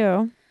that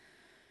too.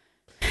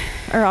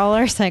 Or all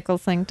our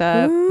cycles synced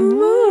up.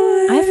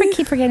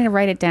 Keep forgetting to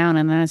write it down,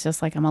 and then it's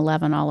just like I'm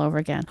 11 all over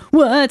again.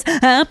 What's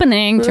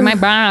happening to my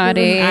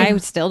body? I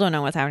still don't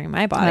know what's happening in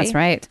my body. That's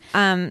right.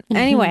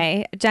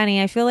 Anyway,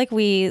 Jenny, I feel like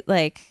we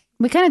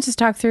We kind of just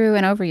talked through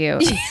and over you.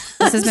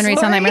 This has been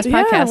Retail Nightmares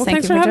Yeah, podcast. well,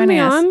 Thank thanks you for having joining me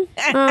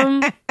us.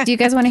 on. Do you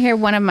guys want to hear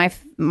one of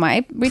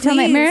my Retail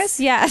Nightmares?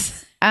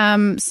 Yes.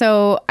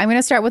 So I'm going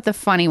to start with the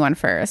funny one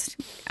first.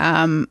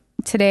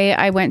 Today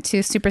I went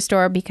to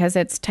Superstore because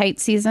it's tight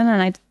season,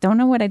 and I don't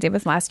know what I did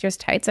with last year's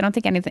tights. I don't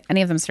think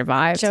any of them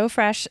survived. Joe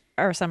Fresh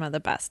are some of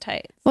the best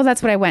tights. Well,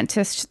 that's what I went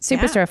to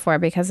Superstore for,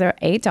 because they're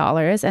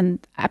 $8.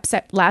 And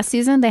last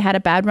season they had a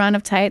bad run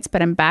of tights,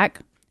 but I'm back.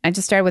 I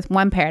just started with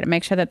one pair to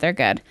make sure that they're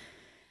good.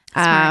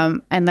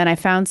 And then I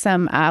found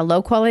some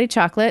low quality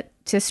chocolate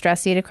to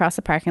stress eat across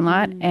the parking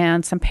lot,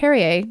 and some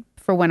Perrier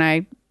for when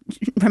I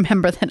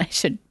remember that I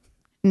should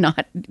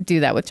not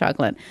do that with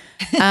chocolate.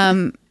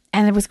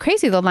 And it was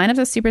crazy. The lineups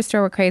at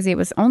Superstore were crazy. It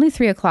was only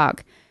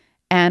 3:00.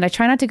 And I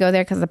try not to go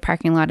there because the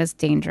parking lot is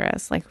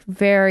dangerous, like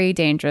very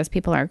dangerous.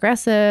 People are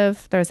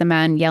aggressive. There was a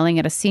man yelling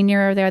at a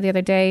senior there the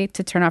other day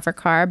to turn off her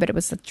car, but it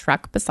was the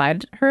truck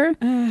beside her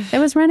that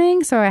was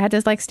running. So I had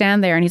to like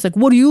stand there, and he's like,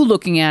 "What are you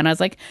looking at?" And I was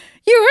like,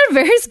 "You're a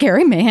very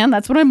scary man.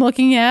 That's what I'm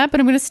looking at. But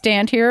I'm going to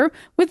stand here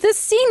with this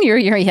senior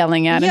you're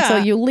yelling at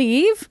until you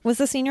leave." Was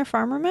the senior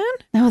farmer man?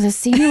 No, the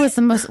senior was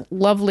the most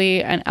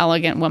lovely and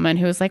elegant woman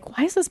who was like,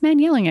 "Why is this man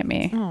yelling at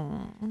me?"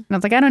 And I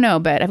was like, "I don't know,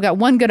 but I've got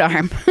one good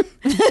arm.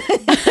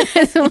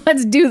 So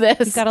let's do this."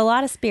 You've got a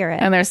lot of spirit.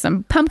 And there's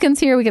some pumpkins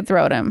here. We could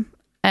throw at him.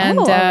 And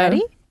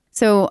already?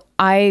 So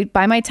I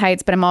buy my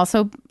tights, but I'm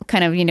also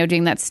kind of,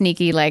 doing that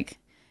sneaky, like,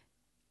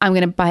 I'm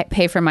going to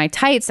pay for my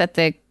tights at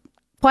the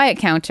quiet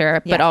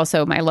counter, but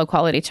also my low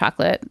quality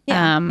chocolate.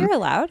 Yeah, you're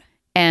allowed.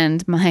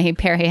 And my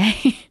Perrier.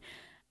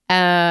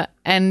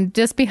 And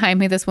just behind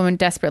me, this woman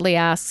desperately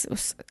asks, it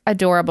was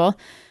adorable,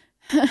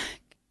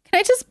 Can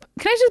I just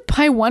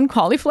buy one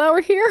cauliflower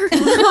here?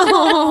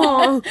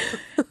 Because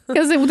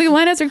the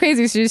lineups are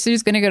crazy. So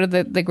she's going to go to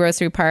the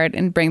grocery part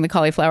and bring the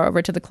cauliflower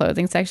over to the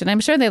clothing section. I'm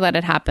sure they let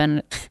it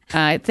happen.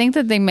 I think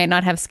that they may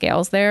not have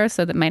scales there,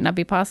 so that might not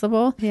be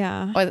possible.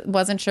 Yeah. I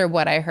wasn't sure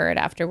what I heard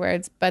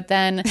afterwards. But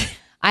then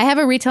I have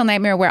a retail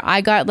nightmare where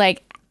I got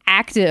like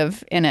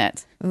active in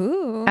it.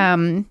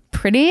 Ooh.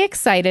 Pretty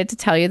excited to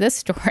tell you this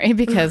story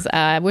because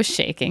I was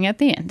shaking at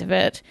the end of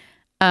it.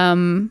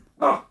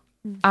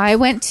 I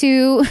went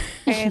to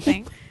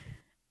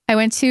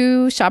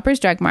Shoppers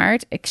Drug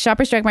Mart.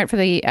 Shoppers Drug Mart, for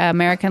the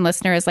American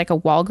listener, is like a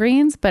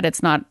Walgreens, but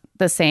it's not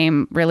the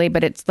same really.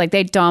 But it's like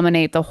they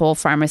dominate the whole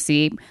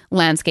pharmacy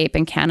landscape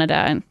in Canada.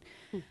 And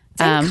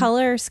Same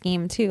color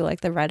scheme too,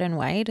 like the red and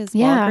white is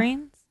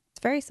Walgreens. It's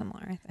very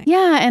similar, I think.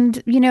 yeah,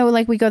 and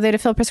like we go there to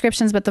fill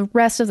prescriptions, but the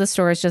rest of the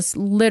store is just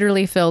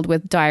literally filled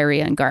with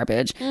diarrhea and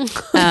garbage,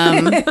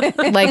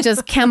 like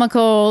just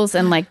chemicals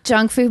and like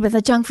junk food. But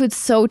the junk food's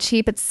so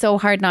cheap; it's so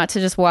hard not to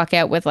just walk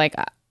out with like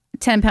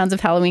 10 pounds of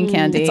Halloween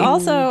candy. It's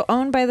also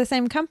owned by the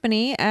same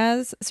company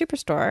as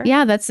Superstore.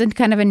 Yeah, that's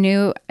kind of a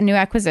new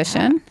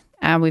acquisition.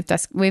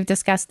 We've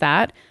discussed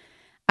that.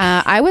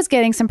 I was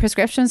getting some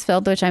prescriptions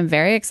filled, which I'm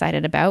very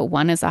excited about.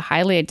 One is a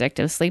highly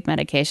addictive sleep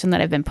medication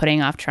that I've been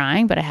putting off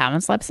trying, but I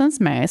haven't slept since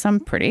May, so I'm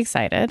pretty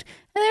excited. And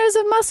there's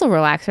a muscle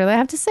relaxer that I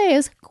have to say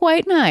is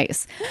quite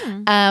nice.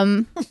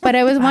 But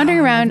I was wandering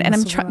around, and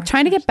I'm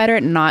trying to get better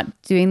at not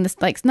doing this,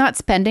 like not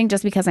spending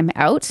just because I'm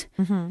out.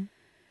 Mm-hmm.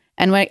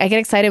 And when I get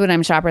excited when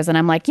I'm Shoppers, and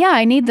I'm like, yeah,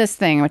 I need this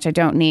thing, which I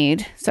don't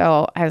need.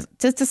 So I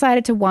just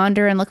decided to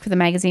wander and look for the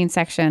magazine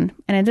section,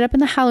 and ended up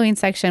in the Halloween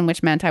section,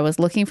 which meant I was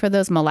looking for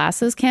those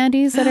molasses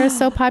candies that are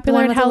so popular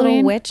One at with Halloween. a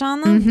little witch on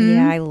them. Mm-hmm.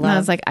 Yeah, I And love. I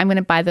was like, I'm going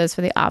to buy those for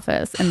the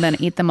office and then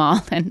eat them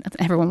all, and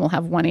everyone will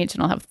have one each,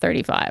 and I'll have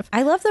 35.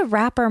 I love the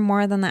wrapper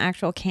more than the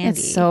actual candy.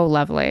 It's so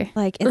lovely.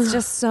 like it's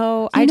just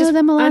so. I know the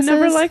I molasses.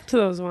 never liked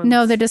those ones.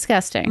 No, they're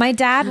disgusting. My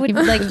dad would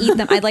like eat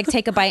them. I'd like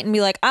take a bite and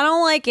be like, I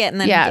don't like it, and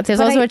then yeah, there's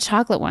but also I- a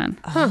chocolate one.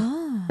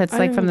 That's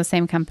like from the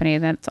same company.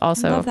 That's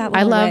also love that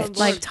I little love witch.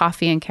 like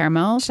toffee and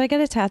caramel. Should I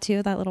get a tattoo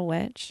of that little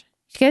witch?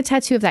 You get a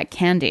tattoo of that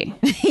candy,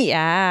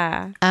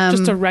 Yeah.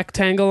 Just a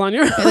rectangle on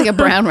your. like a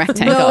brown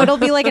rectangle. No, it'll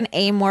be like an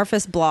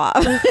amorphous blob.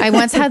 I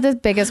once had the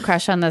biggest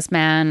crush on this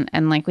man,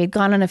 and like we'd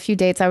gone on a few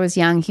dates. I was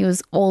young, he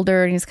was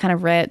older, and he was kind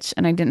of rich,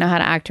 and I didn't know how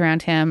to act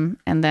around him.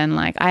 And then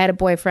like I had a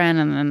boyfriend,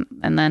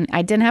 and then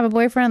I didn't have a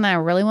boyfriend, and I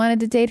really wanted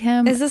to date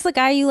him. Is this the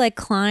guy you like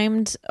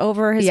climbed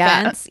over his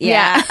Yeah. fence?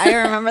 Yeah. I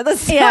remember the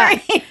story. Yeah.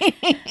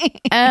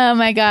 Oh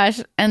my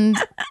gosh. And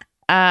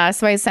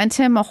so I sent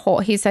him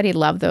he said he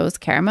loved those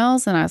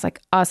caramels, and I was like,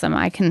 awesome,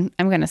 I'm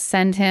going to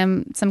send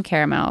him some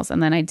caramels.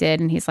 And then I did,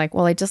 and he's like,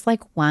 well, I just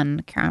like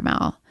one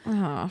caramel.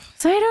 Oh.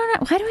 So I don't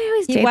know. Why do I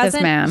always He date this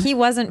wasn't. man? He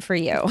wasn't for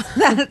you.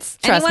 That's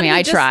Trust anyone me, who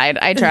I just- tried.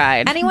 I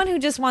tried. Anyone who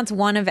just wants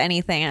one of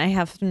anything, I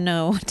have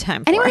no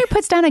time for. Anyone who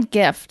puts down a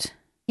gift,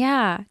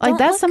 Yeah, like don't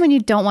that's look, someone you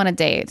don't want to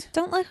date.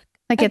 Don't look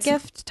Like a it's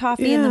gift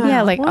toffee in the Yeah. mail.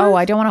 yeah, like What? oh,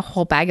 I don't want a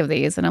whole bag of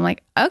these, and I'm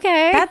like,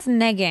 okay, That's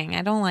negging.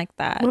 I don't like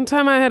that. One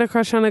time I had a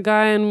crush on a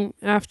guy, and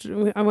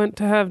after I went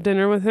to have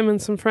dinner with him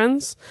and some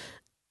friends.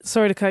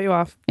 Sorry to cut you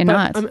off. You're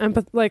but not. I'm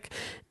like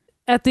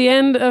at the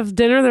end of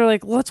dinner, they're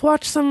like, let's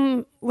watch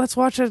some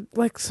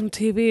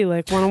TV.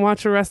 Like, want to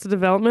watch Arrested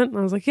Development? And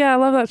I was like, yeah, I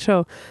love that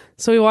show.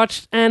 So we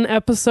watched an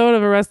episode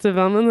of Arrested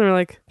Development. And they're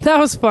like, that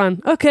was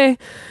fun. Okay.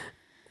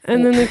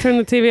 And then they turned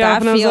the TV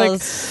off, That and I was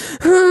feels.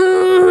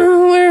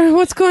 like,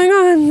 what's going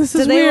on? This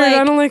is they, weird. like,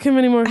 I don't like him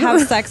anymore.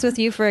 have sex with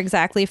you for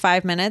exactly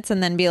 5 minutes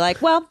and then be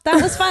like, well, that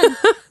was fun.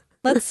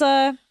 Let's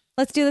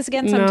do this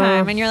again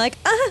sometime. No. And you're like,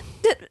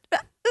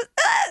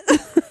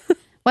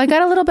 Well, I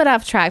got a little bit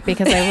off track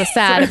because I was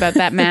sad about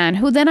that man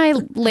who then I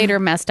later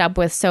messed up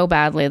with so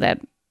badly that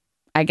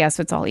I guess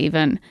it's all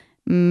even.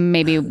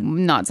 Maybe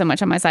not so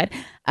much on my side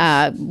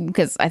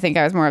because I think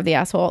I was more of the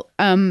asshole.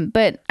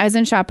 But I was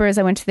in Shoppers.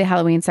 I went to the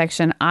Halloween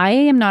section. I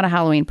am not a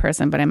Halloween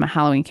person, but I'm a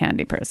Halloween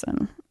candy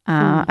person.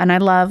 And I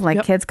love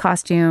like kids'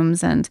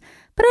 costumes.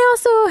 But I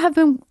also have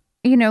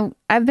been,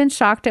 I've been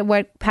shocked at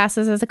what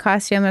passes as a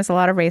costume. There's a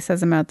lot of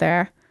racism out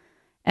there.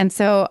 And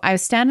so I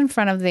stand in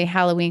front of the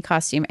Halloween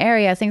costume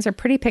area. Things are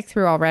pretty picked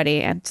through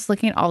already. And just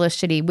looking at all the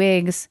shitty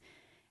wigs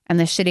and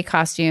the shitty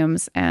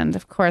costumes. And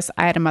of course,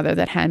 I had a mother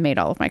that handmade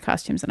all of my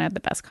costumes and I had the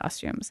best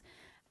costumes.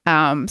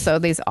 So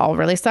these all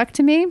really stuck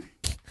to me.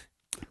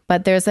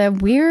 But there's a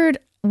weird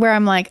where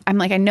I'm like, I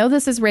know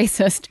this is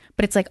racist,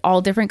 but it's like all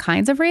different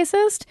kinds of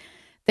racist.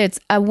 It's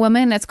a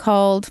woman that's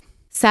called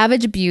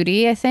Savage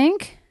Beauty, I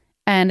think.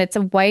 And it's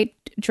a white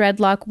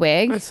dreadlock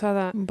wig. I saw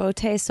that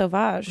Beauté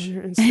Sauvage. on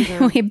your Instagram.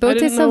 Oui, Beauté I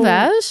didn't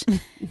know- Sauvage.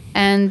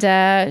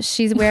 And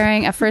she's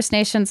wearing a First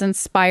Nations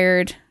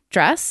inspired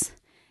dress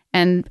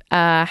and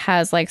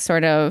has like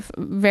sort of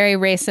very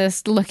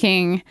racist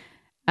looking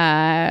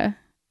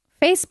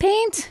face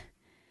paint.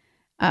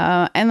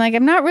 And like,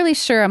 I'm not really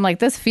sure. I'm like,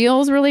 this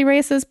feels really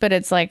racist, but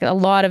it's like a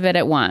lot of it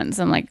at once.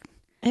 I'm like,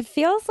 It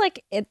feels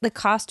like the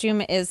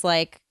costume is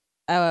like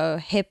a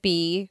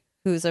hippie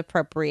who's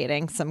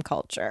appropriating some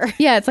culture.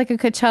 yeah, it's like a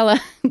Coachella,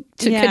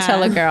 Yeah.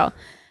 Coachella girl.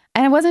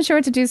 And I wasn't sure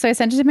what to do. So I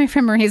sent it to my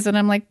friend Maurice and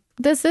I'm like,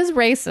 this is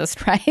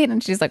racist, right?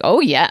 And she's like, oh,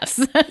 yes.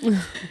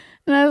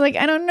 And I was like,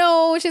 I don't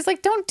know. She's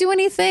like, don't do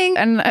anything.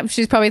 And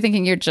she's probably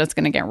thinking you're just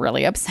going to get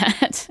really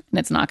upset and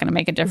it's not going to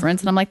make a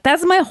difference. And I'm like,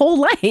 that's my whole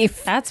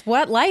life. That's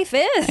what life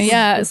is.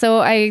 Yeah. So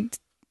I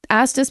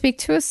asked to speak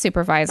to a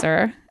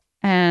supervisor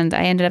and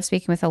I ended up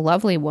speaking with a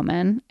lovely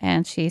woman.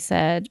 And she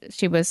said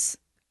she was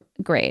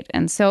great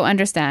and so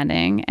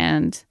understanding.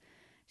 And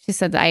she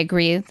said that I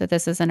agree that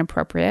this is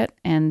inappropriate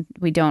and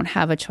we don't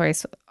have a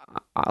choice.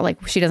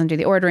 Like she doesn't do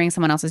the ordering.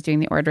 Someone else is doing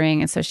the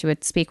ordering. And so she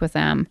would speak with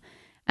them.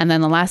 And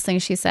then the last thing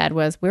she said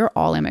was, we're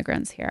all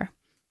immigrants here.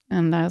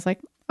 And I was like,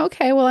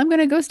 okay, well, I'm going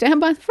to go stand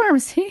by the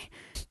pharmacy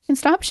and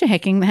stop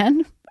shaking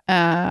then.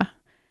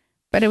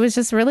 But it was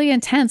just really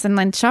intense. And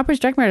then Shoppers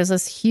Drug Mart is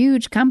this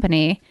huge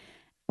company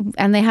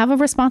and they have a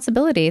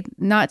responsibility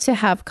not to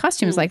have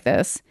costumes like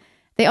this.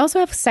 They also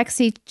have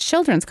sexy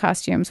children's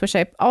costumes, which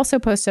I also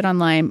posted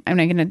online. I'm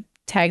going to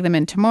tag them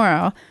in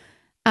tomorrow.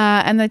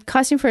 And the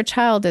costume for a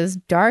child is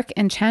Dark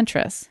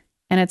Enchantress.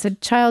 And it's a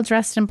child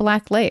dressed in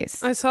black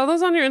lace. I saw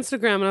those on your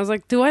Instagram, and I was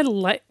like, "Do I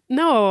like?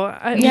 No.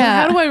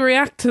 Yeah. How do I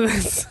react to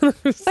this?" But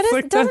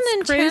Like, doesn't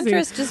that's crazy.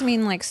 enchantress just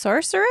mean like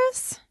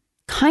sorceress?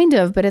 Kind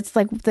of, but it's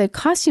like the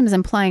costume is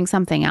implying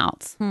something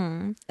else.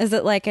 Is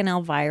it like an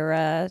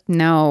Elvira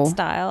No.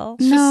 style?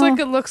 It's just No. like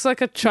it looks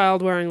like a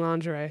child wearing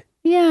lingerie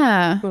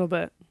Yeah. a little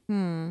bit.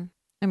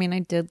 I mean, I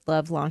did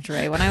love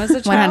lingerie when I was a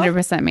child.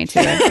 100% me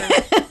too.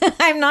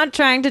 I'm not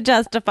trying to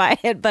justify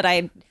it, but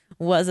I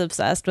was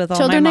obsessed with all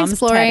Children my mom's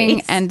exploring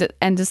teddies.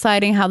 and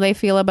deciding how they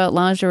feel about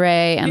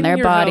lingerie and In their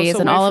your house, bodies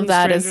and away all from of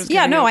that strangers. is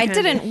Yeah, Giving no, out I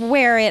candy. didn't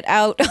wear it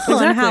out on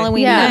Exactly.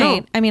 Halloween Yeah.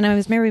 night. I mean, I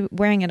was maybe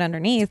wearing it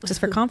underneath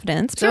just for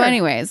confidence. So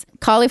anyways,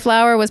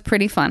 cauliflower was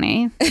pretty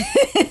funny.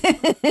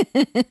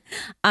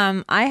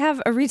 I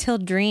have a retail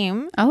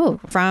dream Oh,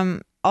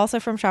 from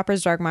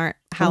Shoppers Drug Mart,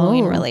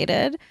 Halloween Oh.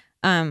 related.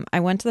 I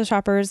went to the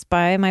Shoppers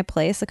by my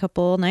place a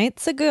couple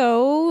nights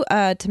ago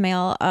to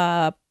mail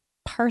a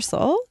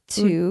parcel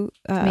to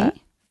me?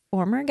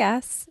 former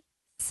guests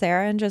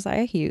Sarah and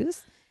Josiah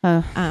Hughes.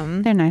 oh,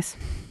 they're nice.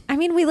 I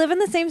mean, we live in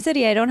the same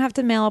city. I don't have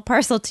to mail a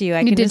parcel to you.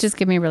 I You can did just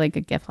give me a really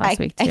good gift last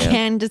week too. I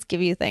can just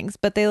give you things,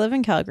 but they live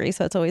in Calgary,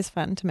 so it's always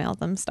fun to mail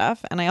them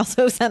stuff. And I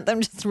also sent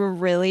them just a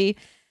really,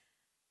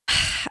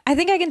 I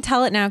think I can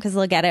tell it now because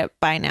they'll get it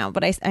by now,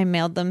 but I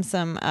mailed them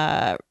some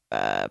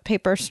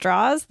paper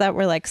straws that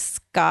were like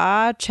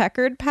ska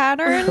checkered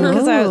pattern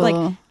because I was Ooh.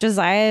 like,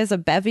 Josiah is a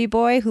bevy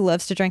boy who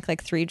loves to drink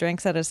like 3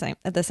 drinks at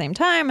the same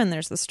time, and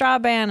there's the straw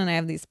ban, and I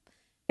have these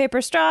paper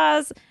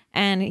straws,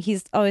 And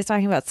he's always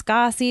talking about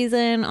ska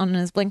season on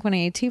his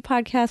Blink-182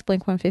 podcast,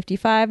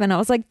 Blink-155. And I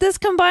was like, this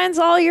combines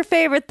all your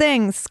favorite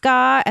things,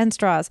 ska and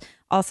straws.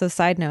 Also,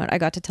 side note, I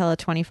got to tell a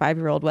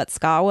 25-year-old what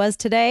ska was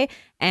today,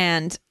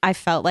 and I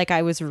felt like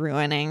I was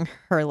ruining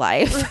her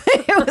life.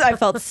 I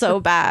felt so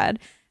bad.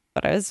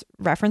 But I was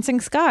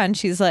referencing ska, and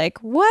she's like,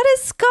 what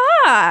is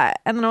ska?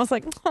 And then I was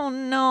like, oh,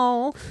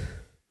 no.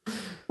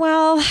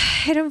 Well,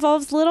 it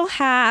involves little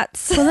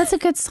hats. Well, that's a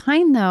good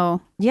sign,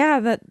 though. Yeah,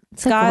 that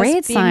It's ska a great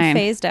is being sign.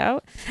 phased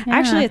out. Yeah.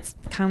 Actually, it's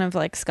kind of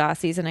like ska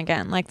season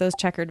again. Like those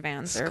checkered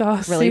vans are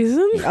Ska really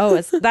season?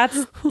 Oh,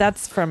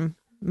 that's from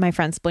my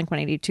friend's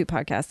Blink-182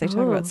 podcast. They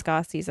talk about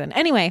ska season.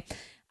 Anyway,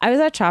 I was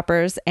at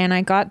Choppers and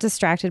I got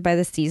distracted by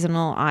the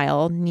seasonal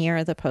aisle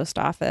near the post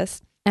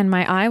office, and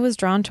my eye was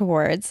drawn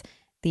towards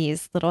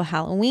these little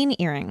Halloween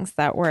earrings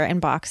that were in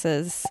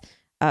boxes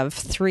of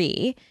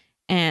 3,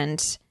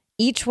 and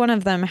each one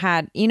of them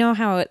had, you know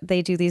how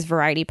they do these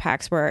variety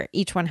packs where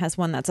each one has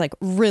one that's like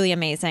really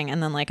amazing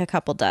and then like a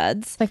couple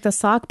duds. Like the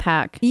sock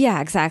pack.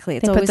 Yeah, exactly.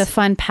 It's They put always the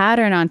fun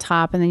pattern on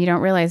top, and then you don't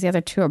realize the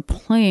other two are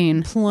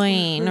plain.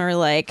 plain or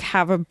like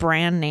have a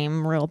brand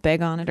name real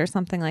big on it or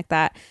something like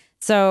that.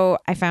 So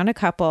I found a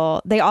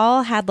couple. They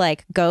all had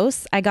like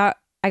ghosts. I got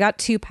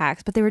 2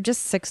 packs, but they were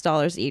just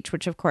 $6 each,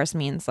 which of course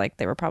means like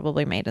they were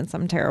probably made in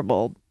some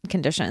terrible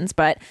conditions.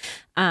 But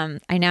I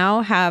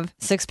now have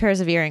 6 pairs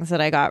of earrings that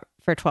I got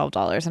for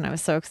 $12, and I was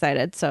so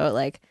excited. So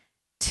like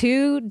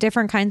 2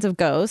 different kinds of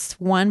ghosts,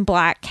 one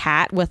black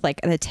cat with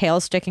like the tail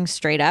sticking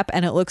straight up,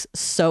 and it looks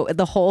so,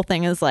 the whole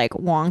thing is like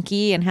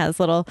wonky and has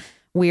little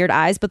weird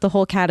eyes, but the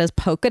whole cat is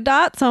polka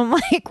dot. So I'm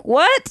like,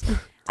 what?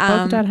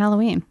 Polka dot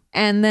Halloween.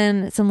 And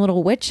then some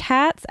little witch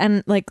hats,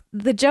 and like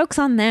the joke's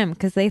on them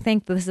because they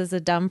think this is a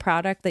dumb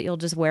product that you'll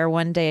just wear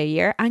one day a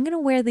year. I'm gonna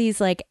wear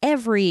these like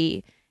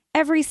every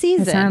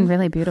season. They sound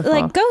really beautiful.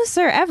 Like ghosts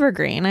are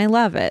evergreen. I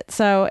love it.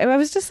 So I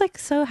was just like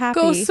so happy.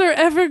 Ghosts are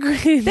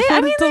evergreen. I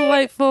What mean, a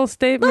delightful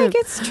statement. like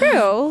it's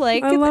true.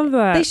 Like I love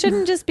that. They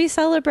shouldn't just be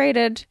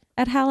celebrated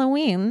at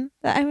Halloween.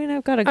 I mean,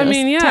 I've got a ghost I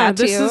mean, yeah,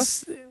 tattoo. this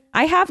is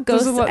I have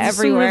there's ghosts there's some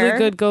everywhere really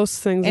good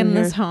ghost things in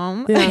here. this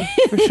home. Yeah,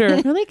 for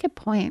sure. really good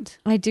point.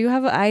 I do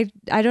have I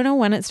don't know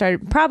when it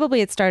started.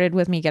 Probably it started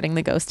with me getting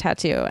the ghost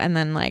tattoo, and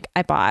then like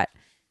I bought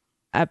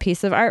a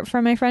piece of art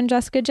from my friend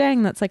Jessica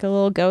Jang that's like a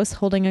little ghost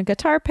holding a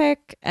guitar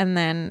pick, and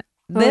then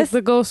this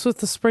the ghost with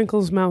the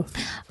sprinkles mouth.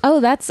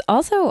 that's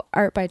also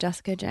art by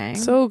Jessica Jang.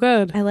 So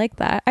good. I like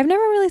that. I've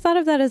never really thought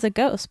of that as a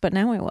ghost, but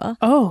now I will.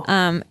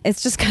 Oh,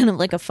 It's just kind of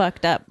like a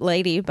fucked up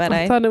lady, but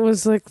I thought it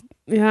was like,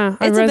 yeah,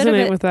 I it's a bit of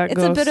resonate a- with that It's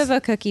ghost. a bit of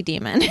a cookie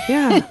demon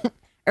yeah.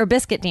 or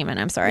biscuit demon.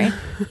 I'm sorry.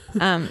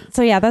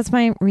 So yeah, that's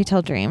my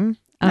retail dream.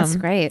 That's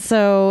great.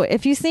 So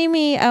if you see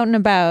me out and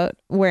about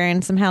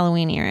wearing some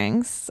Halloween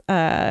earrings,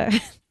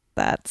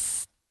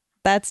 that's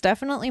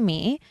definitely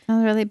me.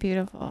 Sounds really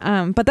beautiful.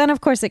 But then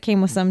of course it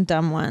came with some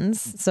dumb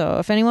ones. So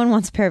if anyone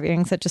wants a pair of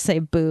earrings that just say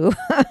boo,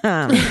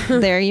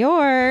 they're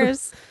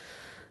yours.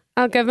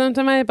 I'll give them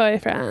to my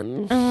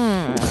boyfriend.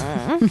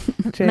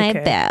 JK. My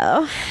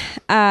belle.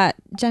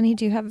 Jenny,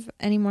 do you have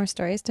any more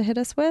stories to hit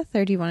us with,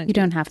 or do you want to You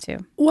don't have to.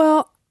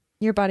 Well,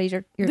 your body's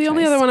your the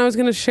only choice. other one I was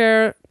going to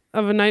share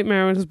of a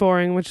nightmare, which is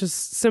boring, which is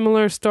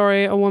similar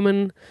story. A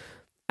woman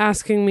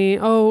asking me,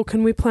 "Oh,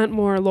 can we plant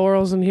more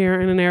laurels in here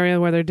in an area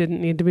where there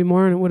didn't need to be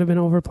more, and it would have been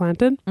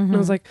overplanted?" And I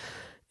was like,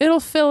 "It'll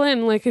fill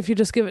in, like if you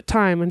just give it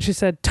time." And she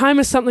said, "Time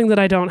is something that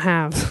I don't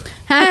have."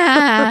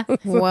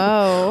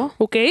 Whoa.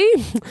 Okay,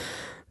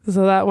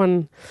 so that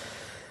one.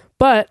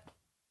 But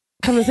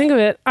come to think of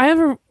it, I have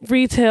a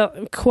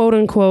retail, quote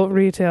unquote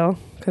retail,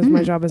 because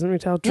my job isn't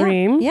retail,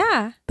 dream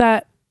Yeah.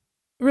 that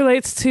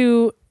relates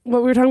to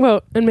what we were talking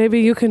about, and maybe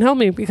you can help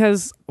me,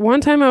 because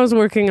one time I was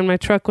working and my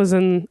truck was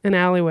in an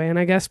alleyway, and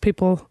I guess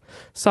people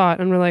saw it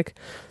and were like,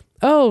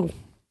 "Oh,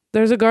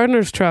 there's a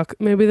gardener's truck.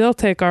 Maybe they'll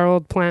take our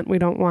old plant we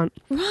don't want."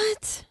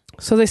 What?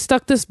 So they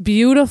stuck this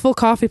beautiful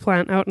coffee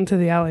plant out into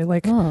the alley,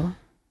 like Oh.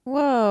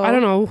 Whoa. I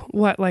don't know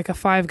what, like a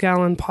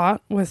 5-gallon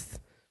pot with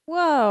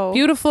Whoa.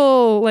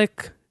 beautiful,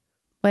 like.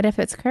 What if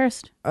it's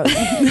cursed?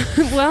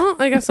 Well,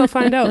 I guess I'll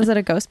find out. Was it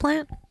a ghost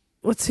plant?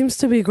 What seems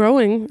to be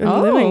growing and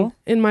Oh. living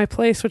in my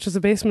place, which is a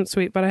basement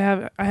suite, but I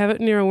have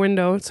it near a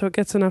window so it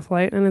gets enough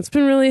light, and it's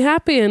been really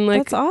happy, and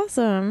like That's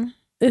awesome.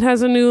 it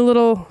has a new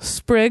little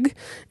sprig.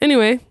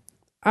 Anyway,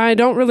 I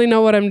don't really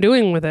know what I'm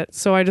doing with it,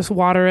 so I just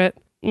water it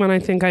when I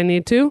think I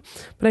need to,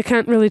 but I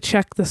can't really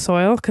check the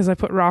soil because I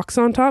put rocks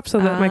on top so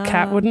that my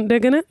cat Ah. wouldn't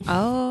dig in it.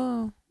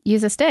 Oh.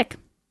 Use a stick.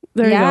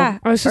 There Yeah, you go.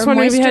 I was just or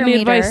wondering if you had any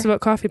moisture advice meter. about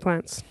coffee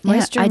plants. Yeah,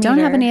 Moisture I don't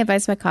have meter. any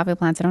advice about coffee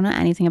plants. I don't know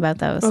anything about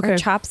those. Okay. Or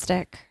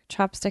chopstick.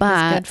 Chopstick is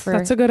But good for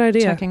That's a good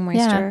idea. checking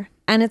moisture.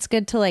 And it's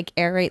good to like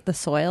aerate the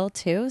soil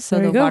too. So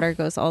There the you go. water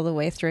goes all the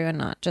way through and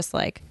not just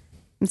like,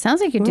 It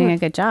sounds like you're doing a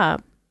good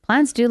job.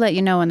 Plants do let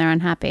you know when they're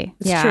unhappy.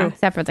 It's yeah. true.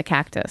 Except for the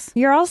cactus.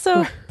 You're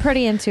also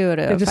pretty They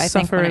intuitive, just I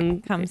think, suffer when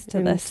it comes to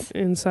this.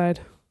 inside.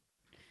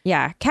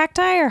 Yeah.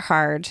 Cacti are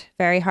hard,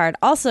 very hard.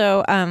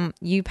 Also,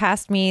 you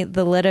passed me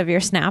the lid of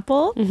your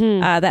Snapple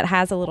that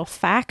has a little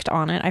fact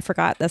on it. I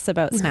forgot this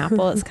about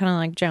Snapple. It's kind of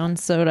like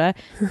Jones soda.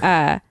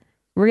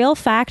 Real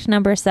fact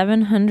number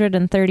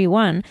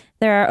 731.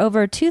 There are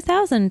over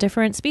 2,000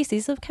 different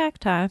species of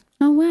cacti.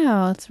 Oh,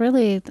 wow. That's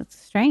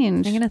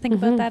strange. I'm going to think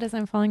about that as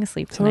I'm falling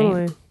asleep tonight.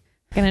 Totally. I'm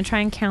going to try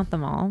and count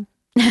them all.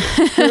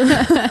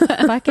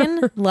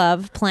 Fucking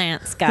love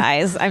plants,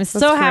 guys. I'm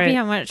so happy great.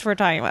 how much we're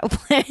talking about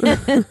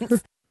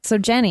plants. So,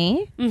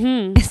 Jenny,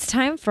 Mm-hmm. it's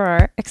time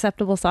for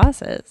acceptable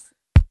sauces.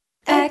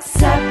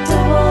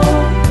 Acceptable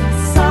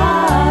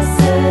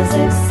sauces,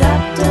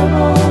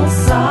 acceptable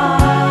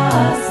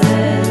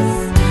sauces.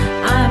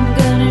 I'm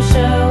gonna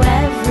show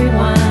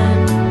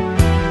everyone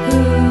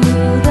who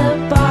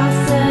the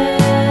boss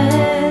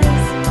is.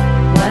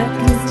 What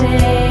can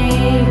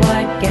stay,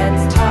 what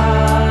gets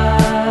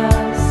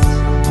tossed.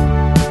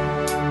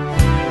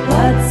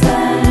 What's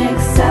an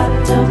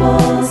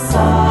acceptable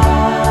sauce?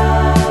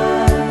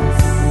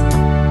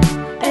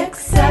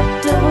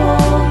 Acceptable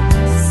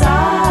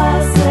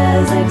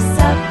sauces,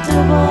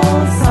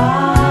 acceptable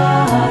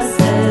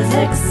sauces,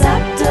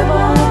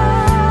 acceptable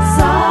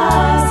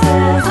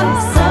sauces,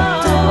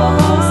 acceptable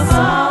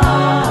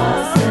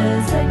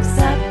sauces,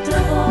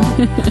 acceptable.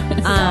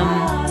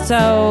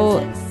 So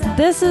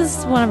this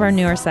is one of our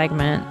newer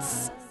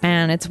segments,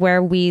 and it's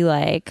where we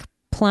like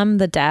plumb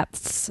the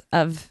depths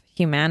of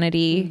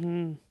humanity,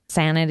 Mm-hmm.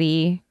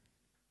 sanity,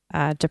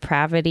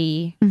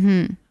 depravity,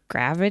 Mm-hmm.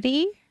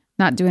 gravity.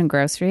 Not doing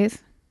groceries.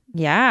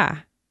 Yeah.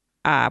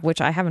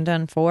 Which I haven't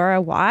done for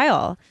a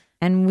while.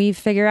 And we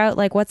figure out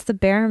like what's the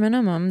bare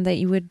minimum that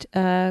you would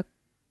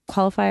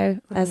qualify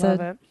as love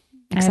a it.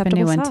 I have a acceptable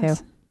new one sauce.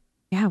 too.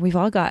 Yeah,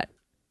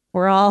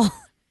 we're all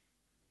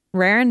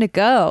raring to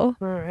go.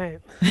 All right.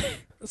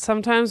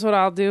 Sometimes what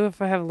I'll do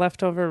if I have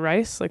leftover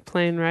rice, like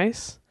plain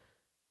rice,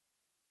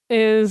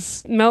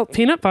 is melt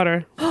peanut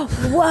butter.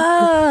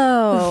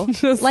 Whoa.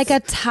 Just Like a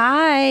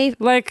Thai.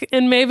 like,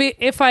 and maybe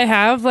if I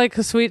have like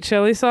a sweet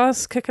chili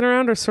sauce kicking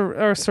around or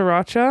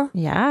sriracha,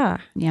 Yeah.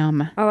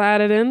 Yum. I'll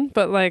add it in.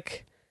 But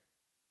like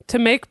to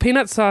make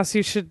peanut sauce,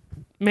 you should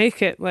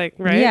make it like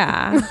right.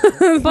 Yeah.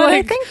 But I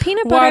Like think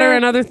peanut butter. water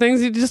and other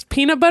things. You just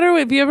peanut butter.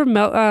 If you ever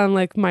melt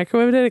like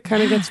microwave it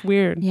kind of gets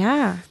weird.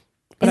 Yeah.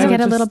 But Does I it would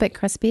get a little just bit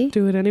crispy?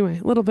 do it anyway,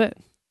 a little bit.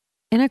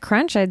 In a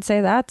crunch, I'd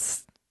say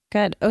that's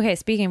good. Okay,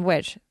 speaking of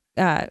which,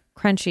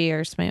 crunchy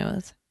or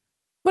smooth.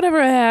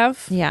 Whatever I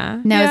have. Yeah.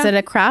 Now, is Yeah. it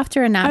a craft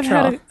or a I've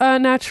natural? had a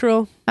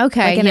natural.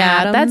 Okay, Like an yeah,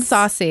 Adams? that's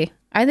saucy.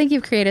 I think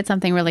you've created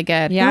something really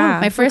good. Yeah.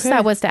 My first Okay.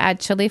 thought was to add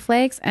chili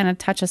flakes and a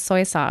touch of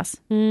soy sauce.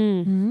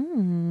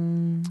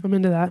 Mm. I'm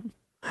into that.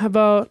 How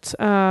about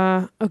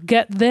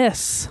get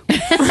this?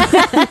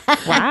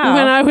 Wow.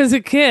 When I was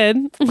a kid,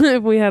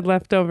 if we had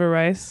leftover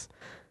rice,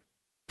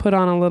 put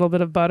on a little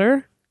bit of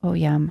butter, Oh,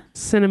 yum.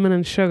 cinnamon,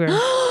 and sugar.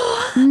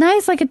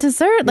 Nice, like a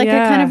dessert, like a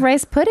Yeah. kind of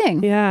rice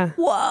pudding. Yeah.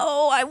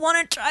 Whoa, I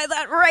want to try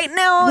that right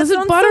now. Was it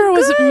sounds butter so or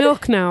was it good.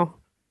 milk now?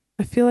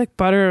 I feel like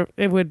butter,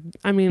 Maybe would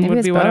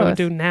it's be what I would both.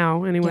 do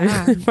now anyway.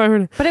 Yeah. If I were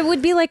to, But it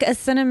would be like a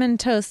cinnamon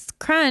toast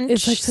crunch.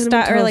 It's like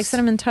cinnamon or like toast.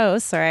 cinnamon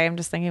toast. Sorry, I'm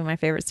just thinking of my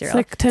favorite it's cereal.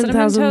 like Cinnamon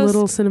 10,000 toast.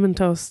 little cinnamon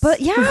toasts.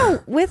 But yeah,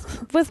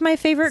 with my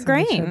favorite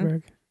Cinnamon grain.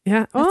 Sherberg. Yeah.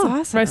 That's Oh,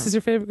 awesome. rice is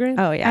your favorite grain?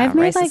 Oh yeah, I've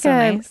made rice is like so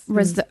a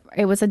nice.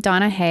 it was a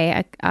Donna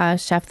Hay, a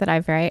chef that I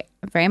very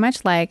very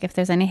much like. If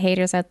there's any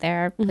haters out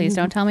there, please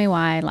don't tell me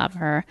why. I love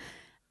her.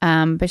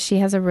 But she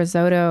has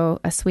a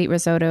sweet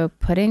risotto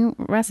pudding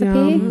recipe.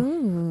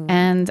 Yum.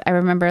 And I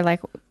remember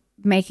like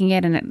making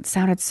it and it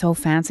sounded so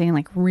fancy and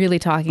like really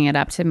talking it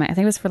up to I think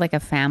it was for like a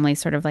family,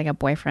 sort of like a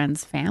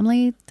boyfriend's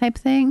family type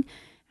thing.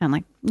 And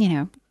like,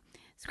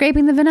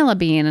 scraping the vanilla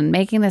bean and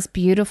making this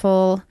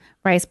beautiful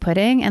rice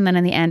pudding. And then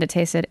in the end, it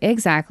tasted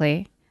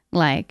exactly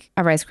like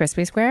a Rice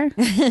Krispie square,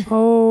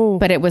 Oh.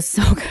 but it was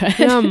so good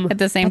Yum. at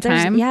the same But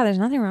there's- time. yeah, there's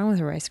nothing wrong with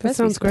a Rice Krispies. That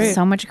sounds great.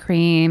 So much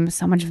cream,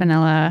 so much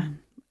vanilla.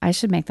 I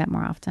should make that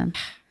more often.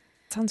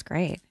 Sounds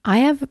great. I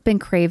have been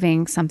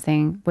craving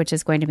something which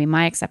is going to be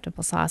my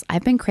acceptable sauce.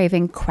 I've been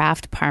craving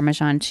Kraft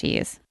Parmesan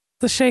cheese.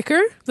 The shaker?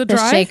 The The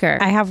dry? shaker.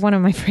 I have one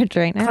in my fridge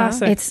right now.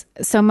 Classic. It's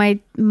so my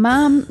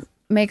mom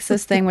makes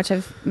this thing which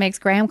makes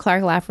Graham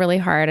Clark laugh really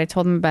hard. I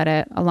told him about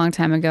it a long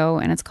time ago,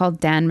 and it's called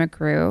Dan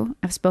McGrew.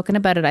 I've spoken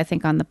about it, I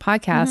think, on the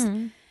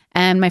podcast.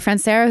 And my friend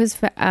Sarah, whose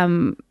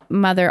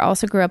mother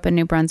also grew up in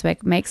New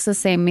Brunswick, makes the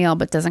same meal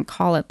but doesn't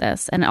call it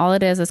this. And all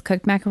it is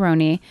cooked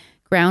macaroni,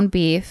 ground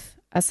beef,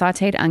 a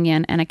sautéed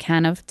onion, and a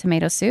can of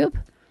tomato soup.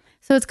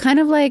 So it's kind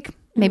of like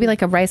maybe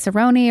like a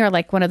rice-a-roni or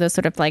like one of those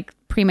sort of like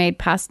pre-made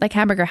pasta, like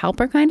Hamburger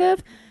Helper kind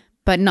of,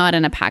 but not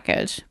in a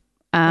package.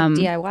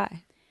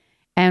 DIY.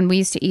 And we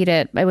used to eat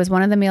it. It was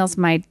one of the meals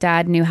my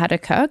dad knew how to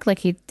cook. Like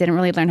he didn't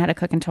really learn how to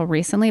cook until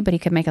recently, but he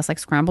could make us like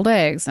scrambled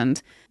eggs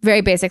and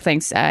very basic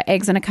things.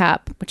 Eggs in a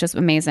cup, which was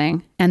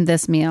amazing. And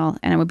this meal.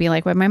 And it would be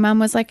like when my mom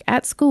was like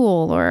at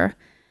school or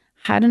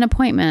had an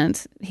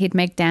appointment, he'd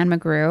make Dan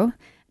McGrew.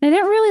 And I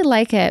didn't really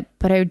like it,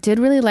 but I did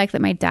really like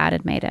that my dad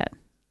had made it.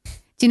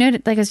 Do you know,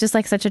 like it's just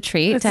like such a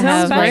treat It to sounds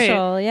have like great.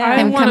 special, yeah. I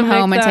him wanna come make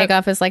home and that. take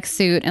off his like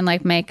suit and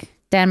like make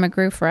Dan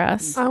McGrew for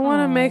us. I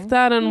want to make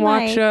that and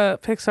watch a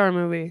Pixar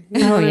movie.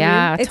 You know Oh what I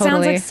yeah, It totally.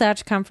 sounds like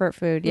such comfort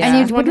food. Yeah. And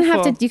you It's wouldn't have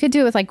wonderful. to. You could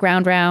do it with like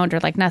ground round or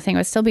like nothing. It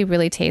would still be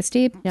really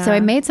tasty. Yeah. So I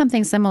made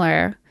something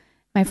similar.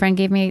 My friend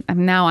gave me.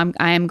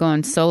 I am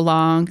going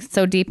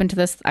so deep into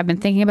this. I've been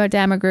thinking about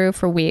Dan McGrew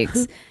for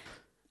weeks.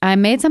 I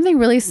made something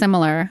really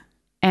similar,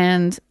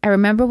 and I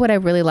remember what I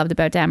really loved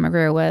about Dan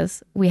McGrew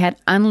was we had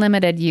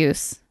unlimited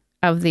use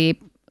of the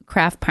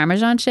Kraft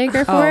Parmesan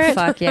shaker for Oh, it.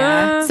 fuck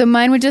yeah. So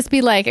mine would just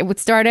be like, it would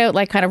start out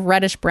like kind of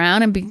reddish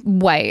brown and be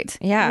white.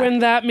 Yeah. When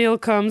that meal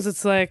comes,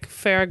 it's like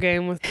fair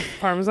game with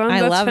Parmesan.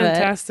 I That's love it.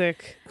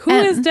 fantastic. Who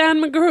is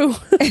Dan McGrew?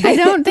 I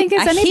don't think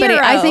it's A anybody.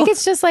 I hero. think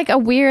it's just like a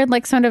weird,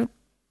 like sort of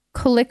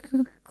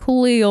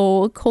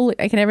colloquial.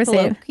 I can never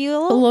say it.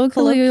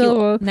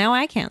 Colloquial. Now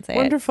I can't say it.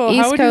 Wonderful.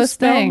 East How would you Coast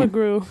spell thing.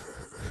 McGrew?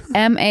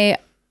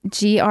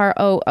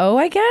 MAGROO,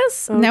 I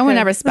guess. No one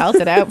Okay. ever spells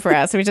it out for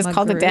us. So we just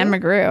called it Dan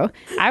McGrew.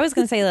 I was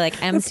going to say like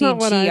not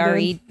what I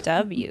did.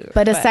 MCGREW.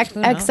 But who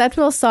knows?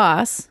 acceptable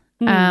sauce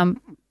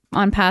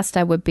on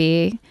pasta would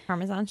be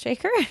Parmesan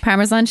shaker.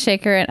 Parmesan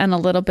shaker and a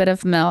little bit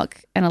of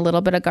milk and a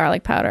little bit of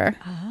garlic powder.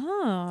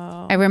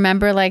 Oh. I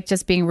remember like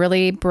just being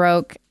really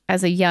broke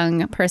as a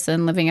young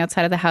person living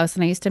outside of the house,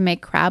 and I used to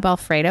make crab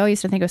Alfredo. I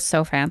used to think it was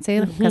so fancy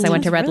because I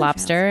went to Sounds Red really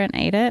Lobster and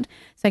ate it.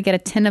 So I get a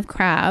tin of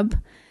crab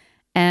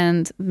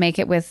and make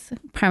it with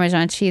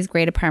Parmesan cheese,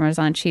 grated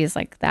Parmesan cheese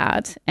like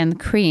that, and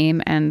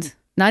cream, and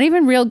not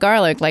even real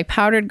garlic, like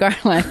powdered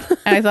garlic.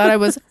 And I thought I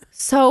was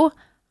so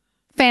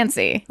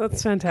fancy.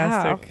 That's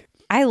fantastic.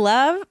 I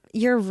love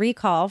your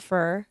recall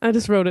for I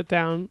just wrote it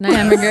down.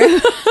 Dan McGrew.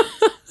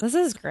 this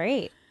is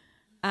great.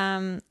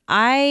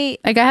 I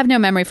Like I have no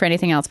memory for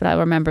anything else, but I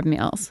remember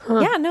meals.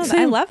 yeah, no,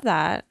 I love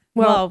that.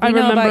 Well, we I know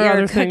remember about your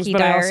other things, cookie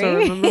but I also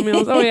diary. remember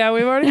meals. Oh yeah,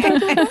 we've already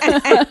talked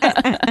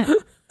about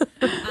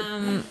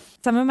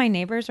Some of my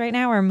neighbors right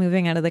now are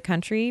moving out of the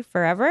country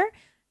forever,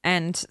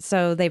 and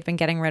so they've been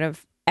getting rid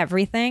of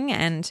everything,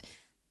 and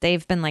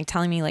they've been like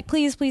telling me like,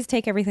 please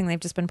take everything. They've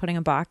just been putting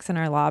a box in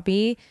our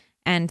lobby.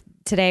 And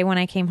today when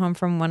I came home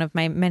from one of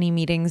my many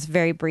meetings,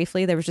 very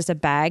briefly, there was just a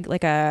bag,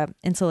 like a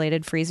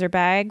insulated freezer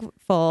bag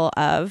full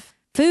of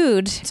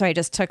food. So I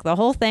just took the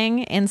whole thing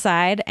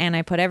inside and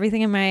I put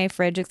everything in my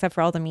fridge except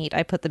for all the meat.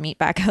 I put the meat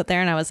back out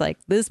there and I was like,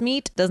 this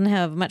meat doesn't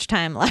have much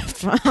time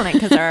left on it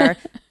because our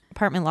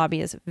apartment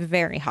lobby is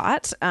very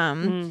hot.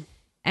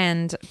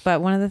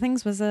 But one of the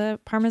things was a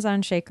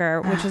Parmesan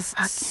shaker, which is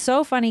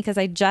so funny because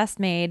I just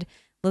made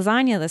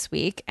lasagna this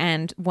week,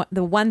 and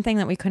the one thing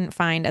that we couldn't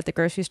find at the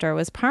grocery store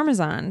was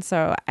Parmesan.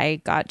 So I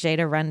got Jay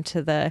to run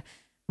to the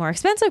more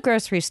expensive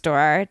grocery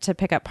store to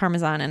pick up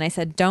Parmesan, and I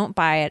said, don't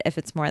buy it if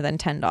it's more than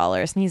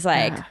 $10. And he's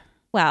like,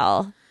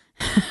 well,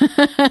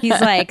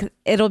 he's like,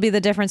 it'll be the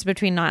difference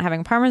between not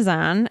having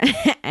Parmesan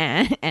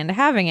and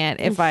having it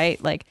if I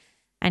like.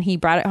 And he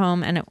brought it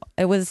home, and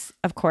it was,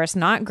 of course,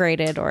 not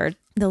grated or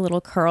the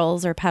little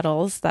curls or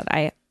petals that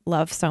I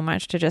love so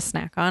much to just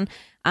snack on.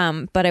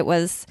 But it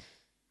was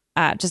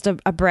just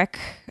a brick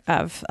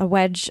of a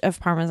wedge of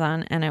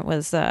Parmesan, and it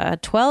was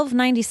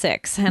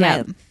 $12.96.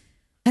 And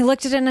I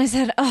looked at it and I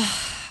said,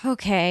 oh,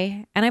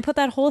 okay. And I put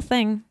that whole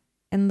thing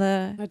in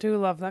the I do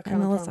love that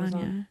kind of lasagna.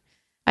 Parmesan.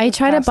 I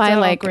try to buy pasta,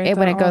 like grate it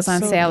when that. it goes Oh,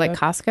 on so sale good. at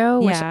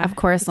Costco, which Yeah. of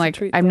course, It's a like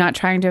treat, I'm though. not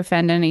trying to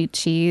offend any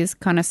cheese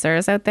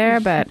connoisseurs out there,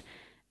 but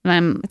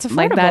I'm It's affordable.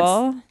 like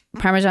that's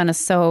Parmesan is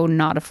so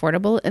not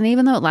affordable, and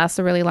even though it lasts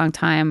a really long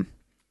time,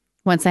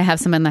 once I have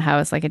some in the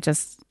house, like it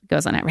just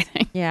goes on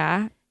everything.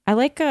 Yeah. I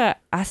like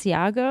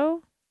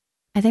Asiago.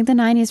 I think the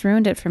 90s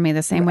ruined it for me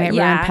the same way it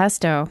Yeah. ruined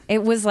pesto,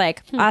 It was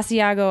like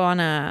Asiago on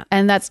a,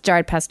 and that's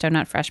jarred pesto,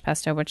 not fresh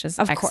pesto, which is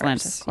of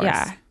excellent. course. Of course.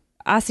 Yeah.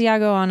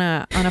 Asiago on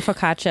a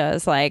focaccia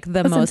is like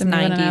the Listen most to me,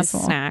 what an 90s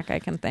asshole. snack I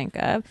can think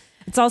of.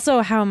 It's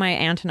also how my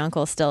aunt and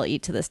uncle still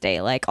eat to this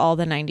day, like all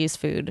the 90s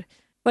food.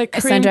 Like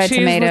cream Sun-dried cheese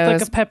with tomatoes.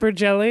 like a pepper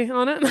jelly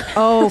on it.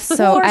 Oh,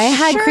 so For I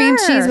had cream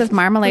sure. cheese with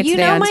marmalade You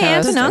today know on my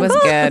aunt toast. and It was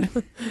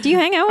uncle? good. Do you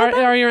hang out with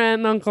them? Are your aunt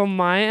and uncle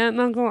my aunt and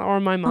uncle or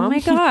my mom? Oh my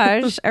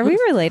gosh. Are we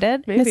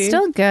related? Maybe. It's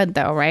still good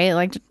though, right?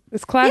 Like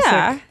It's classic.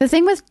 Yeah. the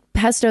thing with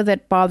pesto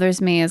that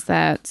bothers me is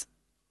that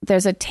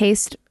there's a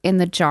taste in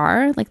the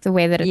jar, like the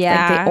way that it's like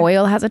Yeah. the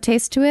oil has a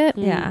taste to it.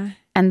 Yeah.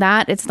 And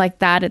that it's like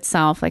that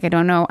itself. Like I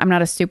don't know, I'm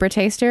not a super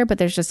taster, but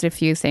there's just a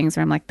few things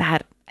where I'm like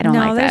that. I don't no,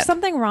 like there's that.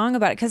 something wrong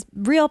about it because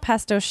real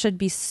pesto should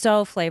be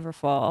so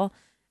flavorful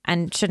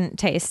and shouldn't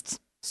taste.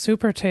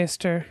 Super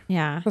taster.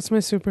 Yeah. That's my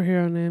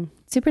superhero name.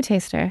 Super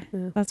taster.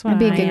 That's what That'd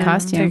be a I good am.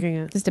 costume. Taking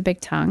it. Just a big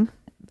tongue.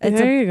 It's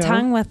There a you go.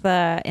 tongue with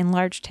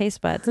enlarged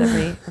taste buds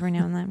every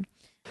now and then.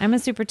 I'm a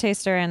super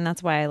taster, and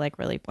that's why I like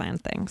really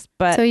bland things.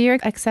 But So your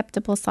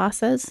acceptable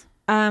sauces?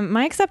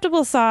 my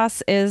acceptable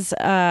sauce is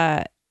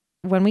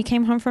when we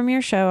came home from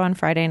your show on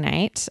Friday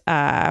night,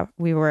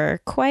 we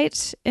were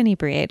quite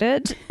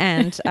inebriated,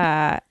 and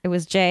it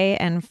was Jay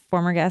and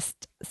former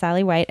guest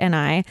Sally White and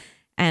I,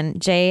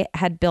 and Jay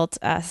had built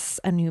us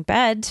a new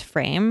bed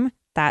frame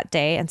that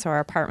day, and so our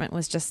apartment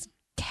was just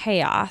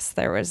chaos.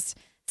 There was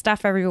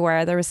stuff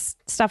everywhere. There was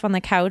stuff on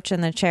the couch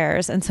and the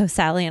chairs, and so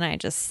Sally and I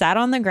just sat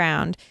on the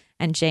ground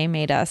And Jay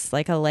made us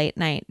like a late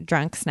night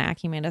drunk snack.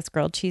 He made us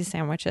grilled cheese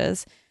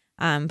sandwiches.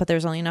 But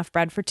there's only enough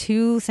bread for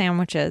 2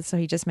 sandwiches. So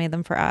he just made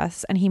them for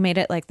us. And he made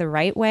it like the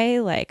right way,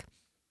 like,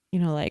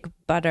 like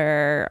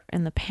butter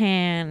in the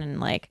pan, and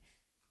like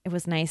it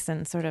was nice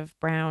and sort of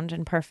browned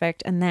and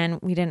perfect. And then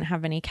we didn't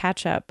have any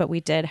ketchup, but we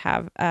did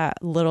have a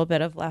little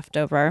bit of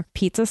leftover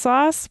pizza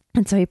sauce.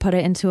 And so he put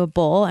it into a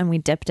bowl and we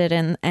dipped it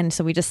in. And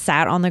so we just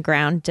sat on the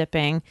ground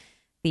dipping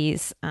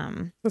these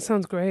That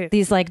sounds great.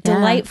 these like Yeah.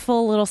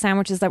 delightful little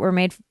sandwiches that were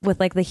made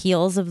with like the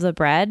heels of the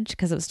bread,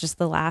 because it was just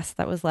the last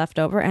that was left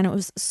over, and it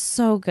was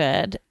so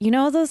good.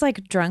 Those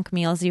like drunk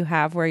meals you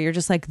have where you're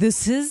just like,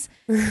 this is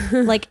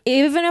like,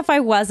 even if I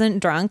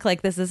wasn't drunk,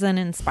 like this is an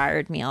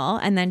inspired meal.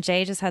 And then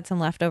Jay just had some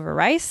leftover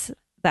rice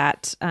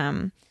that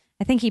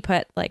I think he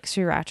put like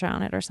sriracha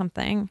on it or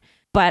something.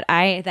 But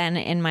I then,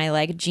 in my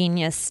like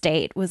genius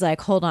state, was like,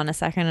 hold on a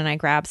second. And I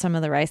grabbed some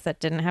of the rice that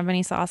didn't have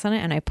any sauce on it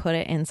and I put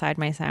it inside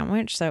my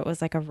sandwich. So it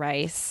was like a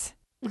rice,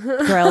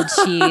 grilled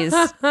cheese,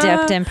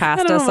 dipped in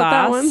pasta know about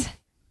that one. sauce.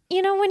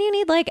 When you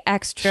need like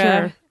extra.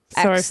 Sure.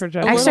 Sorry ex- for a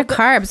joking. Extra little bit-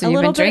 carbs a when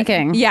you've been little bit-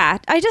 drinking. Yeah.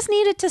 I just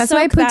needed to That's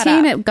why soak that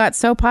poutine up. it got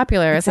so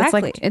popular.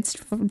 Exactly. It's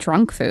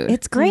drunk food.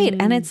 It's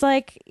great. And it's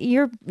like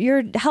you're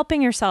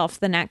helping yourself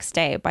the next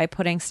day by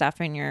putting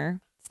stuff in your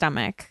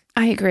stomach.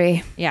 I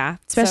agree. Yeah.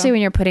 Especially So-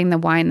 when you're putting the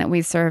wine that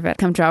we serve at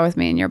Come Draw With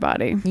Me in your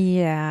body.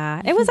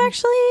 Yeah. It was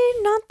actually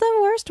not the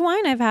worst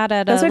wine I've had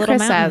at That's a what little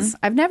Chris mountain. says.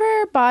 I've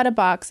never bought a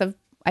box of,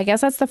 I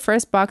guess that's the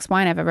first box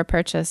wine I've ever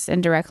purchased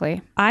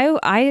indirectly.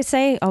 I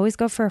say always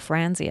go for a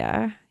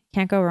Franzia.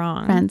 Can't go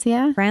wrong.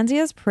 Franzia?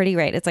 Franzia is pretty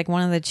great. It's like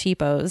one of the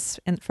cheapos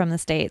from the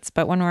States,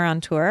 but when we're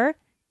on tour,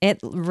 it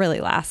really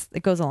lasts.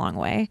 It goes a long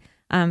way.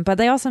 But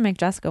they also make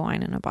Jessica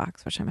wine in a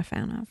box, which I'm a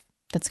fan of.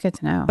 That's good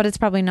to know. But it's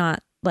probably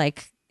not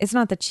like, it's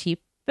not the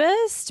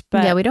cheapest,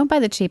 but yeah, we don't buy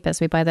the cheapest.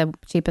 We buy the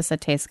cheapest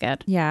that tastes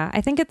good. yeah,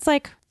 I think it's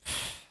like,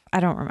 I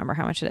don't remember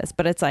how much it is,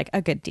 but it's like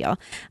a good deal.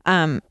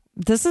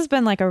 This has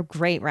been like a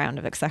great round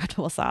of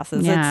acceptable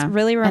sauces. Yeah. It's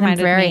really And I'm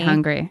reminded very me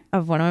hungry.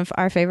 of one of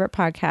our favorite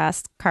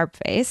podcasts, Carb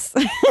Face.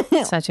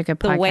 Such a good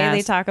The podcast. way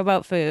they talk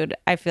about food,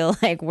 I feel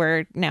like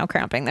we're now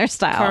cramping their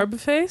style. Carb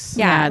face?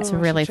 Yeah, Yeah. it's Oh, I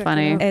should really check it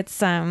funny. out.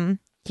 It's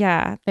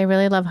yeah, They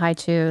really love high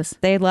chews.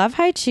 they love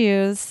high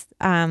chews.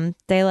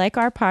 They like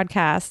our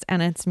podcast,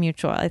 and it's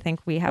mutual. I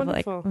think we have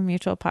like Wonderful. a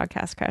mutual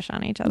podcast crush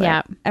on each other.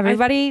 Yeah.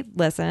 Everybody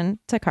listen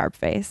to Carb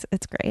Face.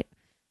 It's great.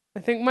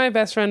 I think my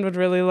best friend would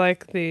really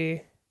like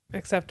the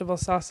acceptable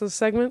sauces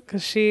segment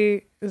because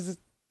she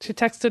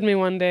texted me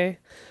one day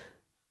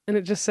and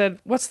it just said,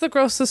 "What's the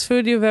grossest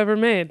food you've ever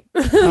made?"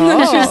 She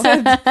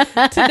said,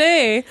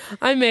 "Today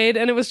I made,"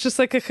 and it was just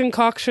like a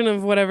concoction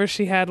of whatever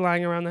she had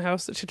lying around the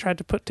house that she tried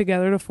to put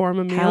together to form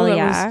a meal Hell that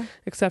yeah. was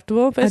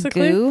acceptable,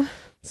 basically. A goo.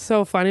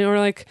 So funny. Or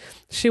like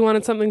she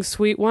wanted something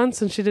sweet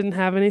once and she didn't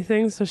have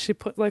anything, so she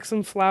put like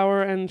some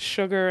flour and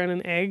sugar and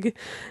an egg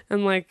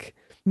and like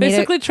Made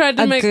basically tried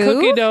to a make goo?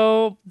 cookie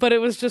dough, but it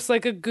was just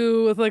like a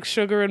goo with like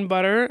sugar and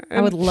butter.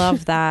 I would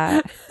love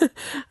that.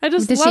 I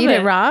just Did love she eat it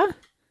it. raw?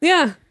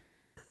 Yeah.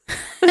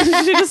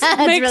 She just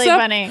makes up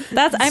funny.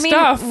 That's, I mean,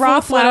 Stuff raw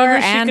with flour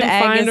whatever she and can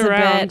egg find is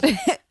around. a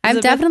bit.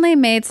 I've definitely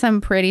made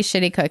some pretty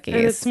shitty and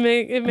cookies.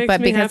 it makes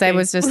But me because I happy.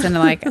 was just in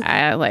like,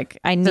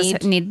 I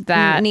just need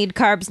that. Need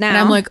carbs now. And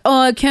I'm like,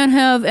 oh, I can't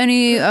have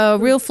any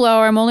real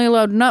flour. I'm only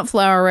allowed nut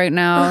flour right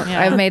now.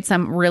 Yeah. I've made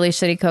some really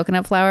shitty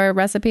coconut flour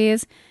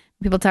recipes.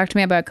 People talk to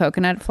me about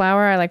coconut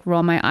flour. I like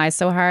roll my eyes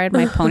so hard,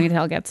 my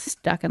ponytail gets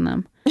stuck in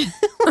them.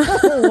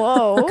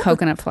 whoa.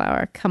 Coconut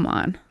flour. Come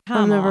on.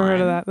 I've never heard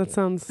of that. That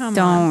sounds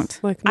Don't.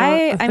 like not I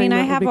a thing mean, I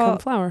that would have become a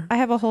flour. I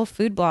have a whole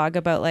food blog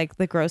about like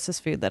the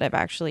grossest food that I've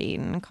actually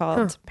eaten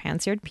called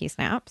pan-seared pea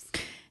snaps.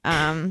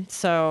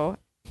 So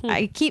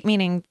I keep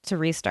meaning to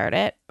restart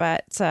it,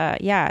 but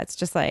yeah, it's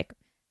just like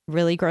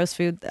really gross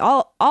food.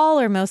 All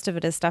or most of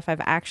it is stuff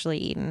I've actually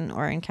eaten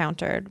or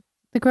encountered.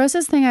 The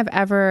grossest thing I've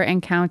ever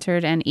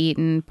encountered and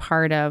eaten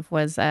part of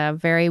was a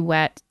very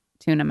wet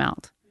tuna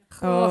melt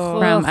Oh.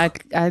 from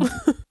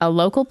a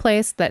local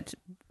place that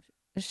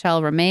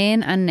shall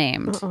remain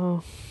unnamed.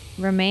 Oh,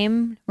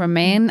 Remain.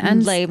 Remain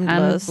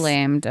Blameless.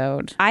 unblamed.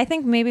 Ode. I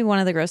think maybe one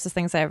of the grossest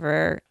things I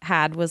ever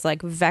had was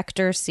like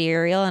Vector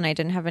cereal, and I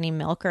didn't have any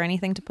milk or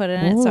anything to put in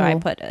it, so I Ooh.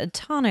 put a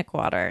tonic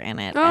water in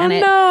it, oh and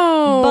it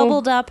no!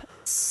 bubbled up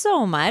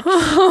so much.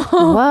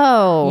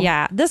 Whoa.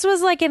 Yeah, this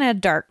was like in a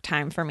dark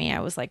time for me. I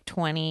was like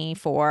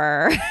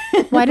 24.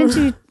 Why didn't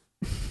you?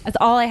 That's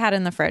all I had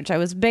in the fridge. I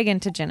was big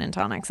into gin and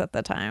tonics at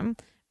the time,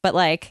 but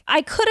like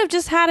I could have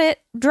just had it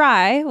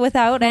dry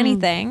without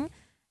anything.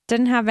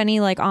 Didn't have any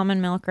like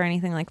almond milk or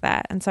anything like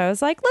that. And so I was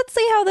like, let's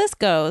see how this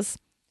goes.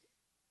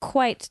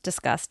 Quite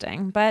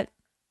disgusting, but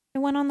it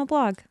went on the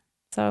blog.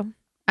 So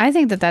I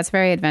think that that's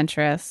very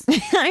adventurous. I'm a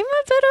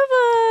bit of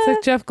It's a...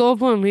 like Jeff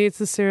Goldblum. He eats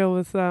the cereal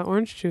with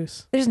orange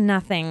juice. There's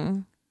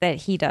nothing that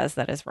he does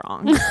that is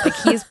wrong. Like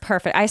he's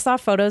perfect. I saw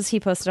photos he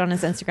posted on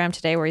his Instagram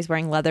today where he's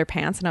wearing leather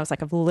pants, and I was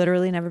like, I've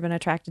literally never been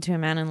attracted to a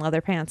man in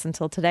leather pants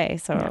until today.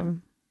 So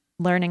I'm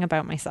learning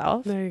about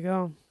myself. There you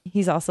go.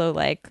 He's also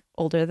like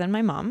older than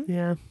my mom,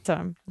 Yeah. so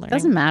I'm learning.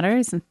 Doesn't matter.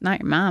 It's not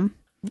your mom.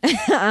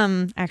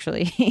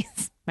 Actually,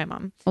 he's my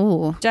mom.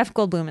 Oh, Jeff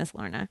Goldblum is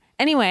Lorna.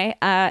 Anyway,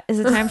 is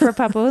it time for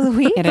Puppo of the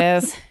Week? it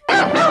is.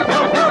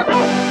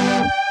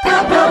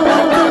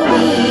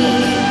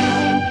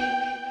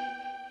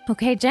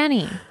 Okay,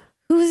 Jenny,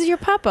 who's your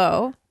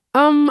Puppo?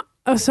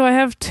 So I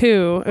have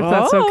two, if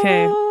that's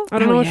okay. I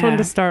don't know which one yeah.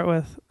 to start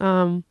with.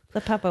 The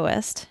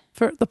Puppoist.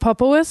 For the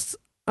Puppoist,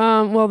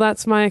 well,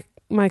 that's my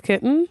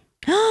kitten.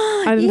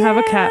 I didn't have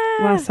a cat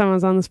last time I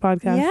was on this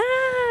podcast.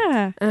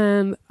 Yeah.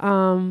 And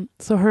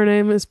so her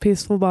name is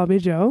Peaceful Bobby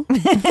Joe.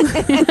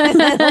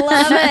 I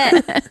love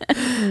it.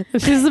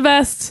 And she's the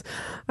best.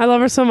 I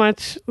love her so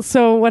much.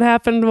 So what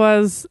happened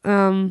was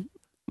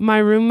my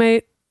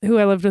roommate who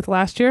I lived with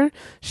last year,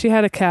 she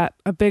had a cat,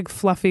 a big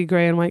fluffy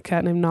gray and white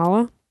cat named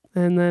Nala.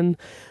 And then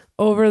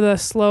over the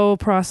slow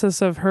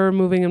process of her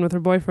moving in with her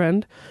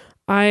boyfriend,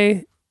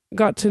 I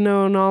got to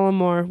know Nala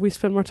more. We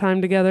spent more time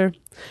together.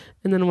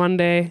 And then one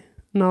day,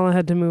 Nala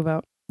had to move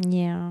out.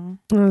 Yeah.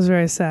 I was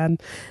very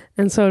sad.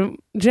 And so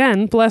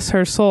Jen, bless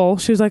her soul,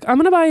 she was like, I'm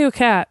going to buy you a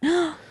cat.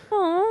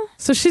 Aw.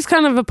 So she's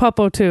kind of a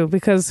puppo too,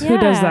 because who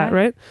does Yeah. that,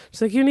 right?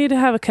 She's like, you need to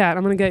have a cat.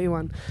 I'm going to get you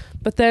one.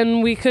 But then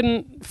we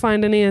couldn't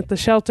find any at the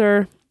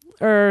shelter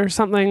or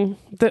something,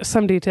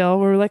 some detail.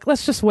 We were like,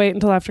 let's just wait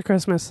until after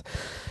Christmas.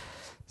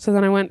 So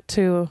then I went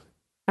to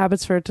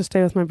Abbotsford to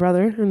stay with my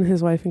brother and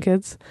his wife and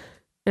kids.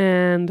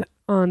 And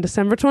on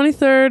December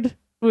 23rd,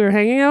 we were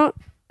hanging out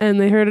and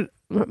they heard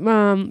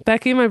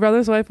Becky, my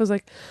brother's wife, was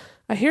like,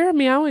 I hear a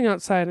meowing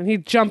outside. And he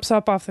jumps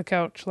up off the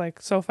couch like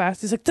so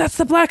fast. He's like, that's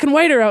the black and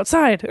whiter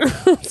outside.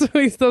 So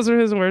those are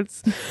his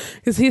words.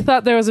 Because he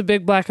thought there was a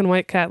big black and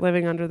white cat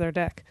living under their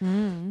deck.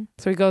 Mm.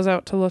 So he goes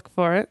out to look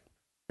for it.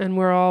 And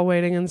we're all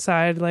waiting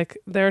inside. Like,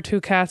 there are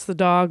two cats, the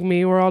dog,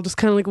 me. We're all just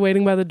kind of like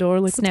waiting by the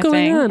door, like, Sniffing.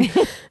 what's going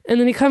on? And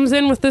then he comes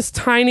in with this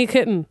tiny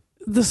kitten,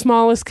 the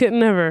smallest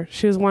kitten ever.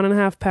 She was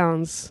 1.5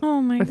 pounds.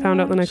 Oh my god. I found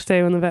out the next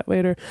day when the vet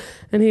weighed her.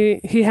 And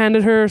he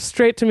handed her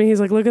straight to me.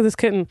 He's like, look at this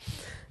kitten.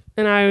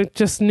 And I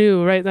just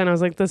knew right then. I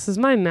was like, this is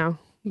mine now.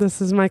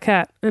 This is my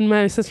cat. And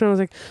my sister was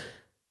like,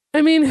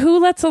 I mean, who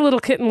lets a little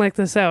kitten like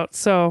this out?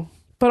 So,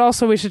 but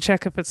also we should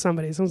check if it's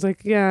somebody's. I was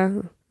like, yeah,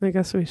 I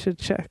guess we should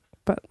check.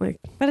 But like,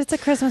 But it's a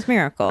Christmas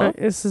miracle.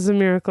 this is a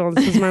miracle.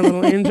 This is my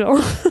little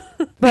angel.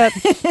 But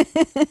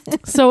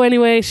so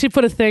anyway, she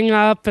put a thing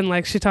up and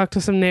like she talked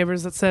to some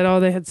neighbors that said,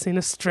 oh, they had seen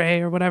a stray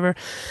or whatever.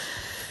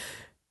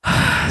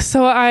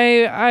 So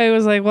I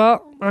was like,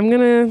 well,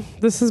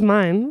 this is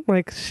mine.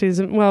 Like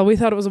we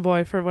thought it was a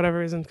boy for whatever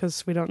reason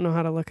because we don't know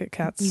how to look at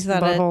cats' You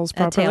thought buttholes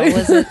a tail properly.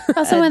 was a,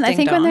 Also, I think when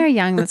ding-dong. they're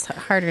young, it's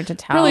harder to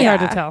tell. Really hard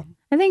to Yeah. tell.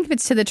 I think if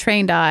it's to the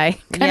trained eye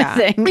kind Yeah. of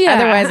thing. Yeah,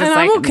 Otherwise, it's and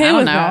like, I'm okay I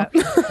with don't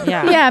know. that.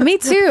 Yeah. Yeah, me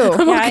too.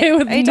 I'm Yeah, okay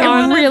with I It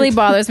don't not. really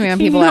bothers me when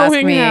people ask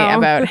Knowing me how.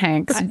 about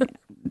Hank's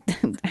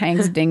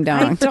ding I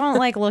dong. don't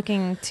like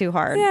looking too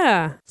hard.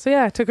 Yeah. So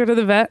yeah, I took her to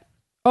the vet.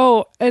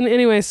 Oh, and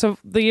anyway, so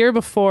the year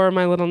before,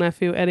 my little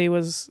nephew Eddie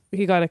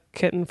he got a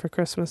kitten for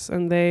Christmas,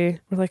 and they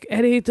were like,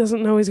 Eddie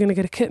doesn't know he's gonna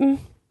get a kitten.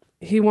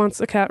 He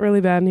wants a cat really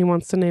bad, and he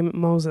wants to name it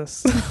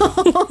Moses.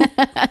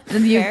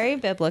 Very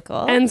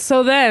biblical. And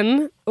so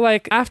then,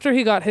 like after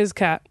he got his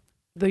cat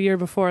the year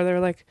before, they were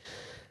like,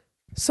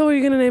 "So are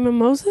you gonna name him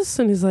Moses?"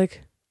 And he's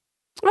like,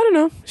 "I don't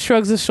know."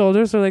 Shrugs his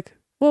shoulders. They're like,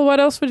 "Well, what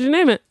else would you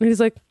name it?" And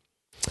he's like,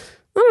 "I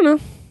don't know.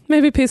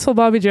 Maybe Peaceful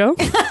Bobby Joe."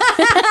 They're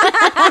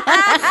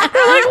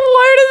like,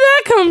 where did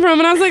that come from?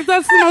 And I was like,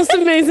 that's the most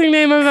amazing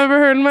name I've ever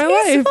heard in my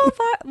life.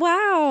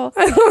 Wow.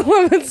 I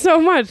love it so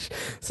much.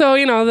 So,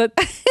 the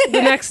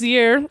next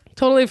year,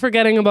 totally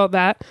forgetting about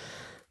that,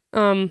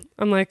 I'm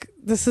like,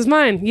 this is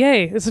mine.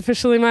 Yay. It's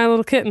officially my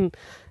little kitten.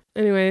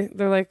 Anyway,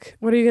 they're like,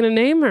 what are you going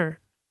to name her?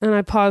 And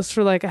I paused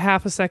for like a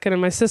half a second,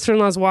 and my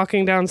sister-in-law's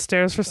walking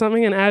downstairs for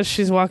something, and as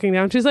she's walking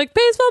down, she's like,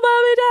 Peaceful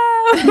Bobby Joe!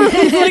 I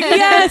was like,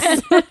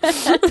 yes!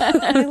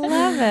 I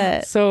love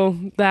it. So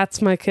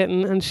that's my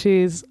kitten, and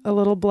she's a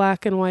little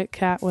black and white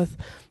cat with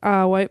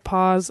white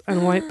paws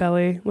and white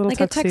belly, little Like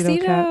tuxedo a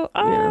tuxedo. cat.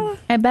 Oh.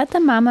 I bet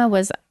the mama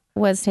was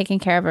taking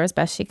care of her as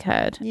best she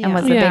could Yeah. and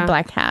was the Yeah. big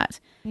black cat.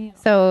 Yeah.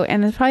 So,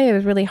 and it probably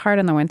was really hard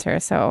in the winter.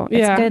 So it's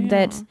Yeah. good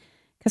that,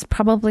 because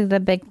probably the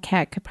big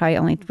cat could probably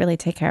only really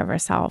take care of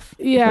herself.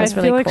 Yeah, It I was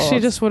feel really like she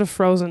cold. just would have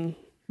frozen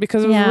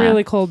because it was Yeah.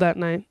 really cold that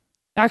night.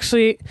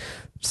 Actually,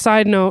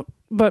 side note,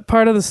 but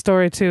part of the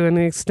story too in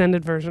the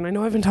extended version. I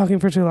know I've been talking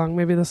for too long.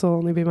 Maybe this will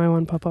only be my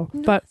one puppo.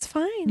 But It's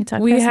fine. You talk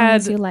We for as long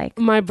as had- you like.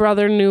 my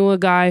brother knew a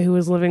guy who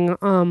was living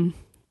on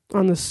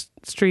the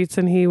streets,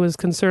 and he was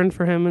concerned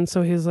for him, and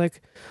so he's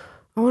like,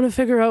 I want to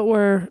figure out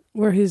where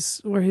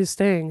he's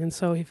staying. And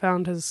so he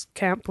found his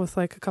camp with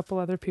like a couple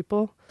other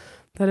people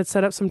that had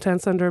set up some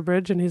tents under a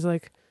bridge, and he's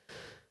like,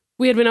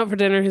 we had been out for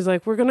dinner. He's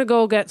like, we're gonna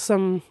go get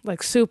some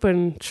like soup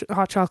and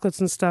hot chocolates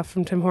and stuff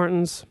from Tim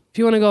Hortons. If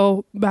you want to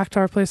go back to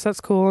our place,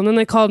 that's cool. And then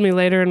they called me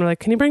later and were like,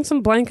 can you bring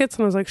some blankets?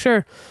 And I was like,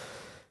 sure.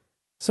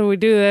 So we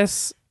do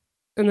this,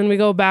 and then we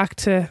go back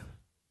to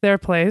their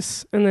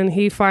place, and then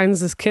he finds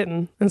this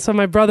kitten. And so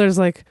my brother's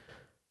like,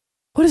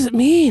 what does it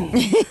mean?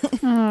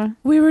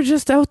 We were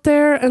just out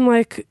there and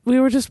like we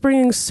were just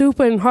bringing soup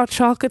and hot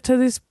chocolate to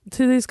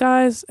these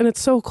guys, and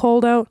it's so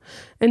cold out,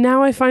 and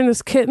now I find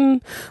this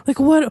kitten. Like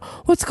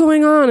what's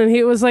going on? And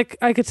he was like,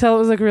 I could tell it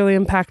was like really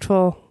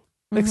impactful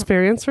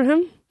experience for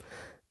him,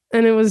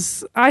 and it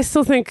was. I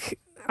still think,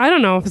 I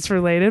don't know if it's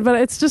related, but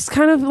it's just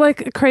kind of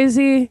like a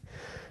crazy,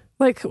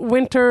 like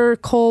winter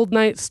cold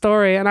night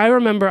story. And I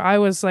remember I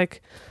was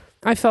like,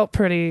 I felt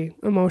pretty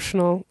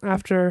emotional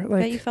after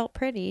like. But you felt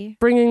pretty.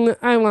 Bringing but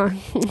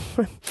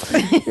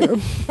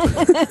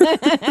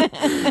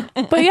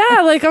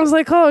yeah, like I was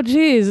like, oh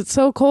geez, it's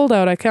so cold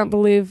out. I can't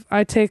believe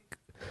I take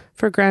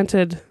for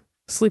granted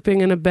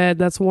sleeping in a bed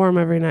that's warm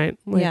every night.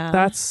 Like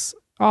that's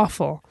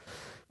awful.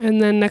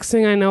 And then next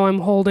thing I know, I'm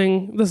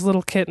holding this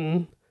little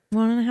kitten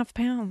 1.5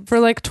 pounds for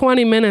like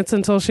 20 minutes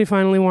until she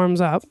finally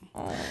warms up.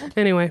 Aww.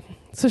 Anyway,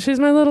 so she's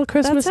my little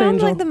Christmas angel. That sounds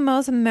angel. like the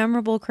most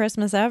memorable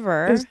Christmas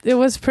ever. It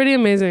was pretty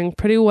amazing.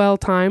 Pretty well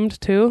timed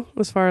too,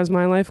 as far as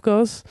my life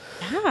goes.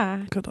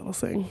 Yeah. Good little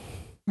thing.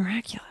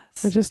 Miraculous.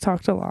 I just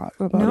talked a lot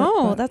about it.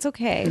 No, that's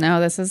okay.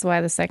 No, this is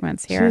why the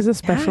segment's here. She's a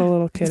special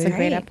little kitty. It's a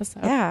great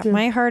episode. Yeah,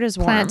 my heart is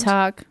warm. Plant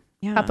talk,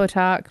 puppo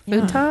talk,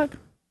 food talk.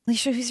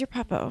 Alicia, who's your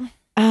puppo?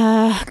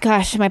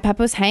 Gosh, my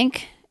puppo's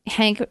Hank.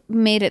 Hank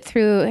made it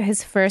through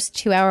his first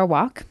 2-hour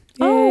walk.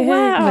 Oh,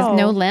 wow. With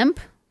no limp.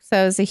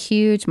 So it was a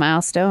huge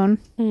milestone.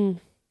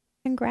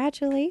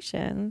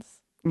 Congratulations.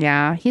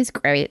 Yeah, he's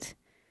great.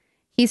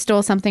 He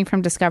stole something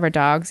from Discover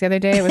Dogs the other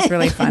day. It was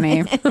really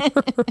funny.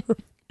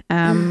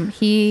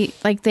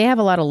 They have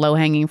a lot of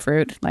low-hanging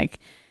fruit. Like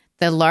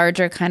the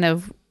larger kind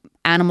of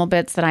animal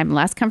bits that I'm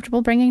less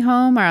comfortable bringing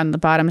home are on the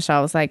bottom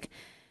shelves, like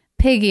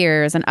pig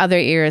ears and other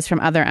ears from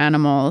other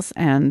animals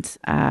and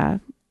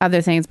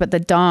other things. But the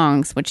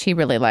dongs, which he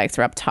really likes,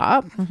 are up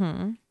top.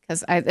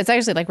 Because it's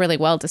actually like really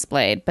well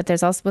displayed. But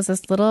there's also was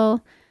this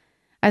little.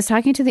 I was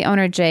talking to the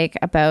owner Jake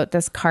about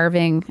this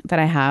carving that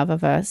I have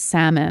of a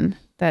salmon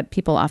that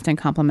people often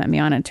compliment me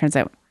on. And it turns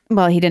out,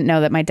 well, he didn't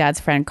know that my dad's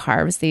friend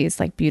carves these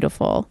like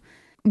beautiful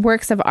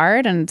works of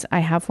art, and I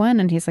have one.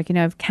 And he's like,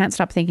 I can't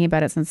stop thinking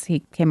about it since he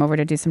came over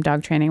to do some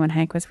dog training when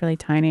Hank was really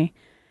tiny.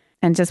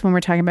 And just when we're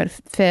talking about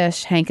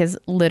fish, Hank is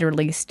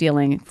literally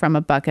stealing from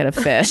a bucket of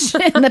fish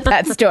in the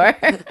pet store.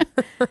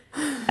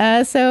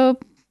 So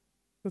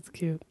that's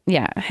cute.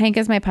 Yeah, Hank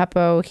is my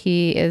puppo.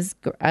 He is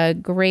a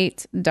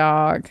great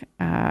dog.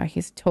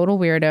 He's a total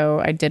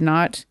weirdo. I did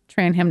not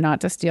train him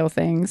not to steal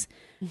things.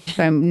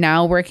 So I'm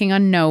now working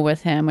on no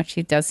with him, which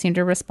he does seem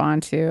to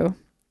respond to.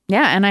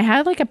 Yeah, and I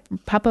had like a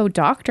puppo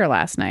doctor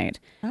last night.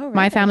 Oh, really?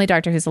 My family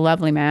doctor, who's a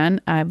lovely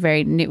man,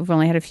 very new, we've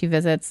only had a few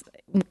visits,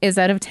 is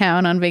out of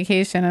town on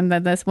vacation. And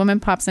then this woman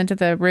pops into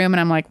the room and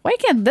I'm like, why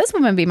can't this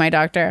woman be my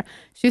doctor?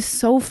 She's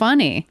so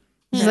funny.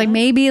 She's like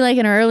maybe like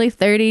in her early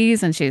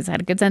 30s and she's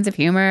had a good sense of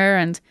humor.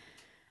 And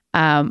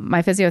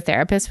my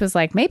physiotherapist was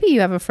like, maybe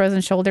you have a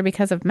frozen shoulder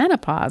because of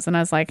menopause. And I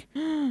was like,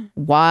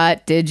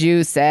 what did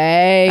you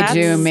say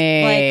to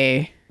me?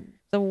 Like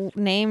the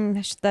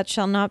name that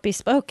shall not be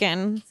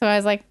spoken. So I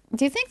was like,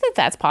 do you think that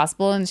that's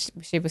possible? And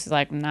she was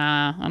like,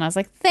 nah. And I was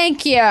like,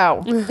 thank you.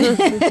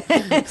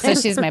 So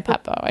she's my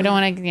puppo. I don't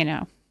want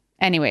to,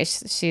 Anyway,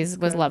 she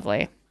was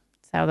lovely.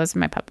 So those are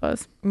my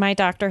puppos. My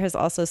doctor has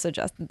also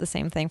suggested the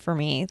same thing for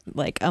me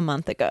like a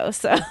month ago.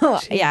 So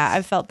yeah,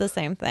 I've felt the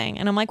same thing.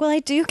 And I'm like, well, I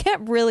do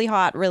get really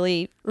hot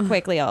really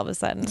quickly all of a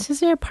sudden. It's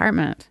just your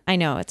apartment. I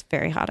know it's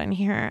very hot in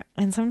here.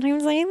 And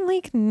sometimes I'm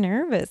like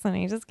nervous and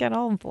I just get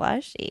all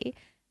blushy.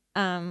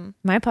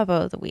 My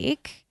puppo of the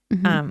week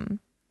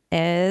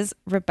is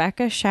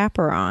Rebecca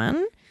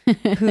Chaperon,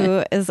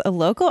 who is a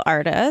local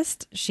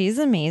artist. She's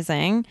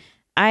amazing.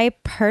 I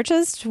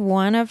purchased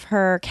one of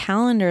her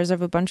calendars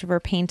of a bunch of her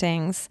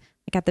paintings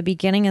like at the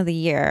beginning of the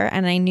year,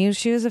 and I knew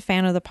she was a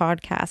fan of the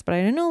podcast, but I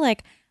didn't know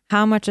like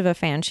how much of a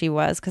fan she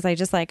was because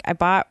I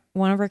bought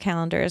one of her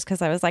calendars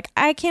because I was like,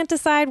 I can't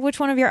decide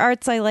which one of your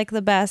arts I like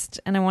the best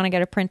and I want to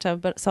get a print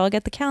of, but so I'll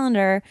get the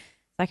calendar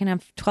so I can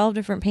have 12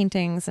 different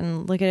paintings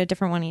and look at a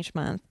different one each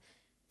month.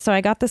 So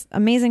I got this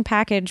amazing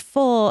package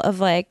full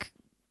of like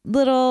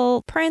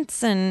little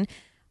prints and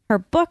her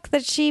book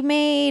that she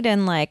made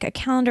and like a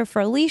calendar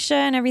for Alicia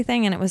and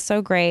everything. And it was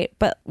so great.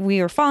 But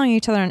we were following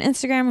each other on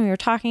Instagram and we were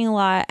talking a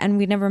lot and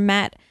we never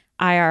met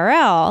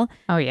IRL.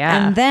 Oh,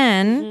 yeah. And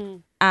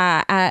then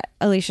at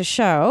Alicia's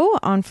show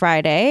on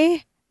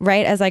Friday,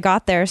 right as I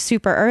got there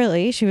super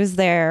early, she was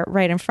there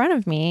right in front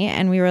of me.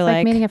 And we were it's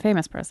like meeting a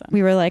famous person.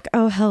 We were like,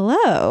 oh,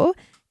 hello.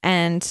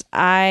 And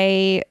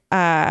I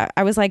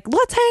was like,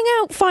 let's hang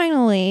out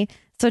finally.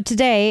 So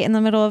today, in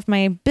the middle of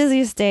my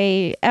busiest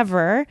day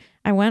ever,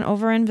 I went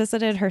over and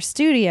visited her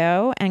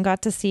studio and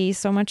got to see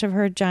so much of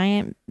her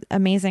giant,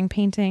 amazing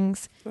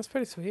paintings. That's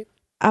pretty sweet.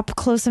 Up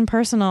close and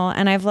personal.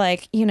 And I've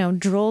like,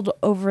 drooled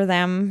over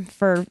them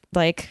for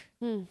like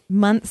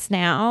months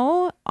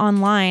now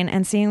online,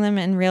 and seeing them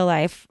in real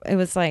life, it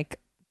was like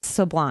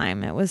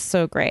sublime. It was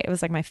so great. It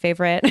was like my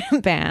favorite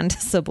band,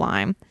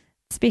 Sublime.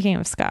 Speaking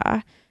of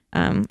ska,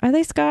 are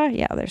they ska?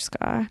 Yeah, they're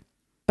ska.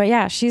 But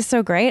yeah, she's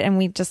so great. And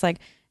we just like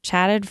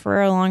chatted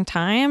for a long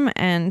time,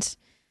 and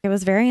it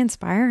was very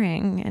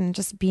inspiring, and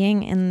just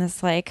being in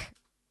this like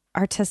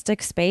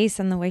artistic space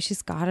and the way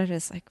she's got it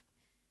is like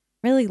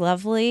really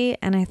lovely.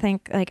 And I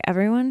think like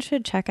everyone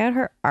should check out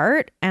her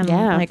art and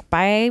like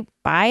buy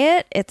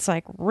it. It's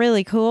like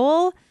really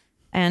cool.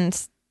 And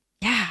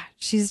yeah,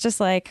 she's just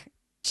like,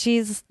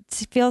 she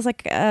feels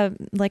like a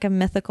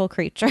mythical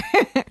creature.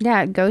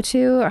 Yeah, go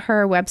to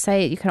her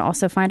website. You can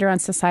also find her on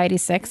Society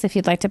 6 if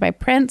you'd like to buy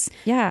prints.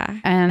 Yeah.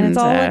 And it's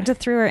all linked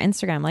through her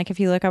Instagram. Like if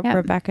you look up yeah.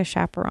 Rebecca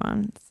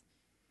Chaperon, it's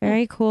a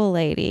very cool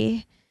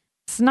lady.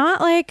 It's not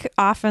like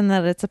often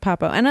that it's a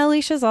puppo. And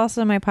Alicia's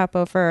also my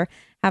puppo for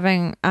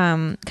having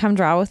come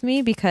draw with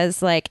me,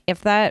 because like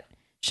if that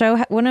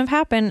show wouldn't have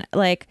happened,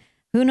 like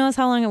who knows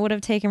how long it would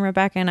have taken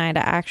Rebecca and I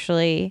to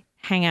actually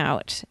hang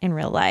out in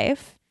real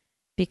life,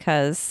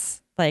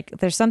 because like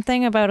there's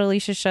something about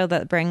Alicia's show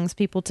that brings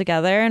people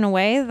together in a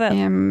way that I'm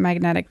a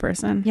magnetic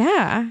person.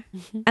 yeah.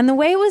 And the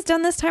way it was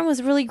done this time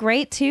was really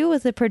great too,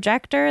 with the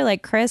projector.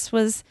 Like Chris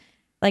was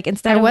like,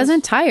 instead I of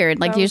wasn't tired.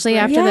 Like that was usually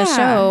great. after the Yeah.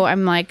 show,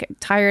 I'm like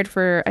tired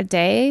for a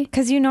day.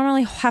 because you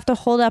normally have to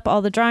hold up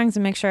all the drawings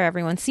and make sure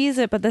everyone sees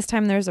it, but this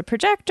time there's a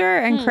projector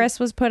and Chris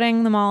was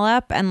putting them all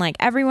up and like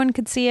everyone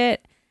could see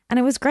it, and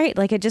it was great.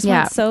 Like it just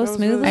Yeah. went so That was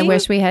really smoothly. I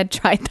wish we had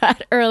tried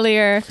that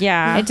earlier.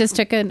 Yeah. It just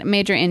took a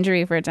major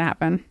injury for it to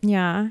happen.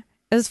 Yeah.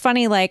 It was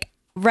funny. Like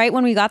right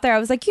when we got there, I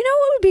was like, you know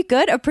what would be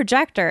good? A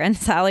projector. And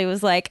Sally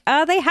was like,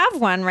 they have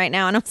one right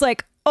now. And I was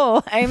like,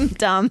 oh, I'm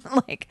dumb.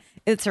 Like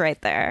it's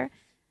right there.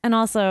 And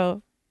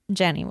also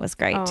Jenny was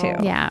great too.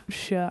 Yeah.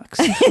 Shucks.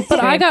 But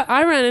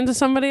I ran into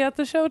somebody at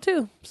the show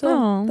too. So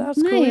Oh,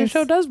 that's cool. Your nice.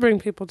 show does bring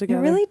people It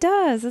together. really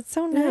does. It's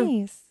so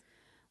nice.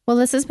 Well,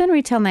 this has been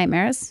Retail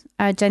Nightmares.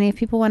 Jenny, if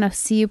people want to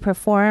see you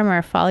perform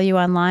or follow you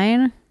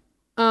online,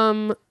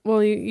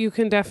 Well, you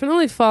can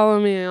definitely follow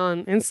me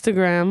on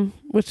Instagram,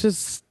 which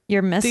is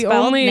You're the misspelled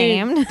only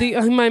named.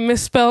 my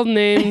misspelled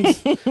name.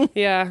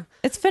 Yeah.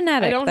 It's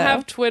phonetic. I don't though.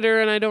 have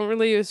Twitter and I don't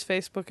really use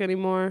Facebook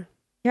anymore.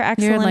 You're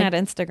excellent like- at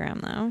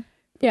Instagram though.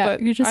 yeah,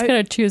 But you're just I-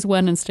 gonna choose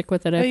one and stick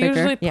with it. I I figure.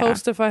 usually Yeah.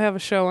 post if I have a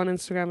show on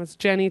Instagram. It's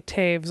Jenny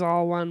Taves,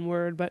 all one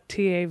word, but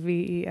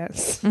Taves.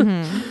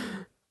 Mhm.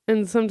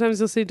 And sometimes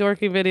you'll see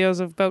dorky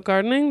videos about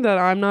gardening that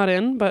I'm not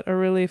in, but a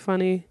really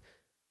funny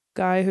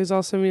guy who's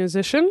also a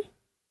musician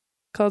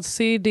called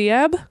C.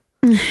 Diab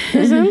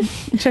is in.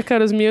 Check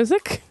out his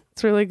music.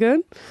 It's really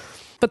good.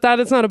 But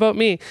that is not about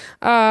me.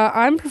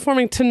 I'm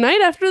performing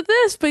tonight after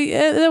this, but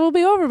it will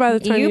be over by the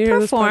time you You hear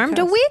this performed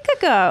a podcast. week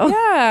ago.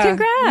 Yeah.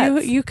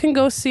 Congrats. You can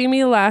go see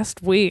me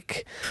last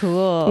week.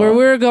 Cool. Where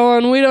we're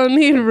going, we don't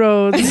need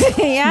roads.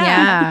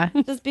 yeah.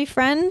 Yeah. Just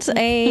befriend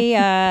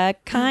a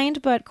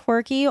kind but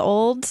quirky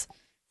old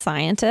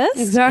scientist. And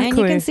you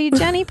Exactly. can see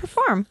Jenny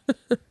perform.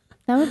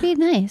 That would be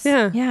nice.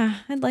 Yeah. Yeah,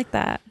 I'd like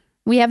that.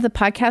 We have the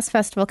podcast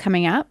festival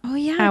coming up. Oh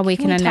yeah. We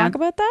can talk announce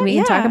about that? We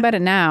can talk about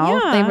it now.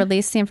 Yeah. They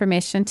released the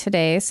information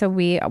today, so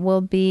we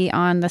will be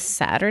on the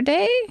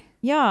Saturday,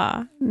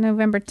 Yeah.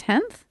 November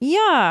 10th.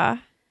 Yeah.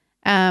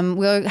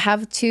 We'll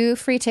have 2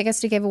 free tickets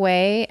to give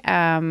away.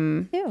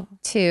 Ew.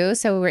 2.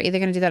 So we're either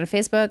going to do that on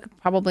Facebook,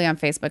 probably on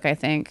Facebook, I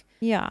think.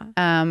 Yeah.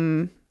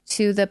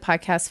 To the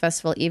podcast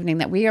festival evening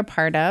that we are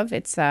part of.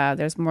 It's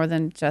there's more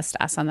than just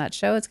us on that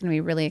show. It's going to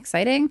be really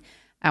exciting.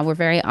 We're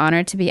very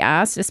honored to be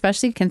asked,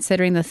 especially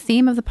considering the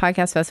theme of the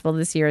podcast festival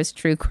this year is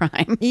true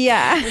crime.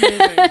 Yeah.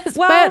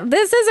 But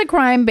this is a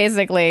crime,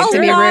 basically. A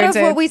to be lot rude of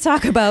to- what we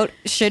talk about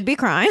should be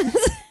crimes.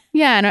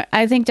 Yeah, and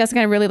I think Jessica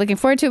and I are really looking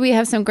forward to it. We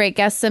have some great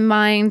guests in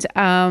mind.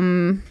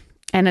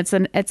 And it's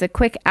a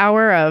quick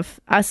hour of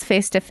us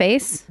face to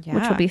face, which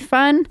Yeah. will be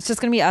fun. It's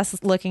just going to be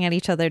us looking at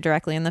each other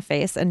directly in the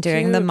face and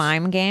doing the Cute.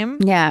 mime game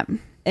Yeah.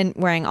 and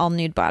wearing all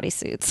nude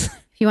bodysuits.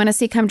 If you want to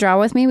see Come Draw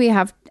With Me, we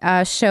have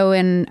a show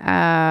on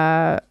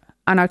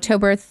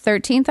October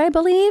 13th, I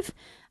believe.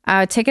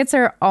 Tickets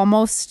are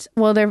almost,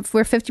 we're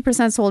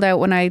 50% sold out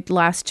when I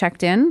last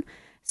checked in.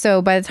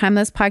 So by the time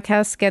this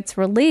podcast gets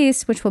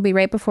released, which will be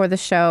right before the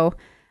show,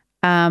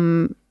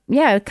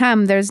 yeah,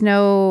 come. There's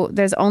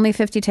only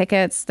 50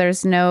 tickets.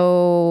 There's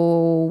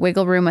no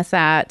wiggle room with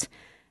that.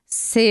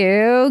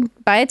 So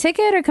buy a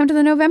ticket or come to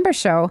the November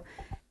show.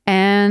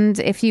 And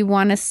if you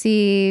want to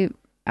see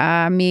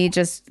me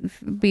just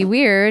be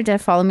weird,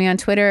 follow me on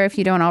Twitter if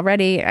you don't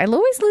already. I'll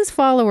always lose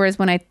followers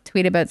when I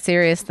tweet about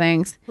serious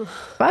things.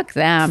 Fuck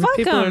them.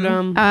 People are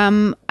Welcome.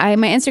 dumb. My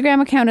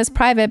Instagram account is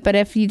private, but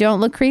if you don't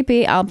look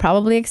creepy, I'll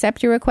probably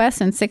accept your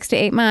request in 6 to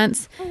 8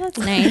 months. Oh, that's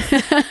nice.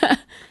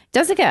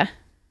 Jessica.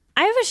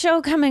 I have a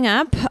show coming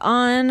up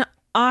on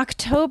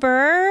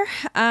October.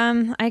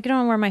 I don't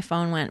know where my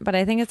phone went, but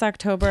I think it's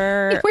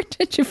October. Where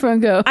did your phone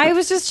go? I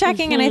was just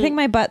checking and I think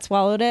my butt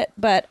swallowed it,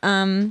 but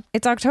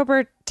it's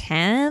October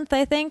 10th,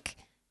 I think,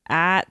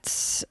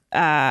 at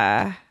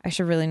I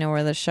should really know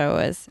where the show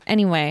is.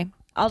 Anyway,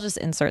 I'll just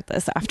insert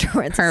this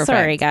afterwards. Perfect.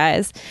 Sorry,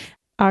 guys.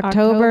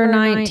 October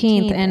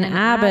 19th in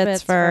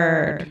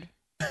Abbotsford.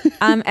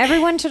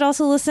 Everyone should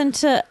also listen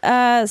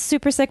to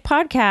Super Sick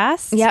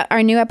Podcast. Yeah,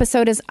 our new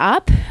episode is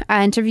up,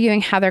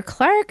 interviewing Heather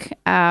Clark.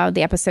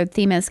 The episode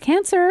theme is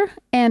cancer,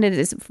 and it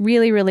is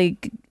really,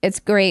 it's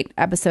a great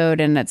episode,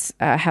 and it's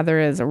Heather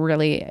is a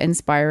really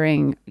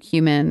inspiring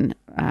human,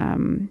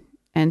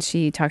 and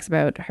she talks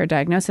about her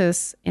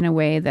diagnosis in a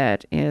way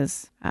that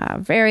is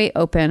very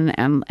open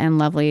and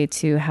lovely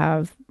to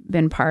have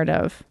been part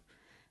of.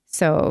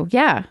 So,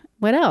 yeah,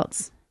 what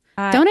else?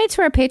 Donate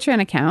to our Patreon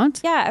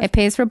account. Yeah. It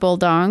pays for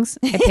Bulldongs.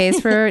 It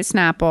pays for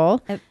Snapple.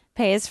 It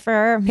pays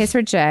for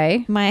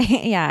Jay.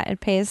 it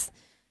pays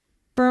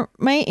for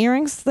my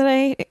earrings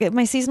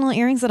my seasonal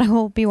earrings that I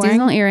will be wearing.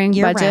 Seasonal earring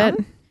year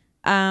budget.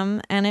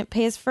 round. And it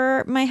pays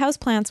for my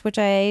houseplants, which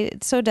I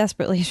so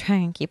desperately try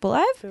and keep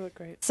alive. They look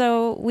great.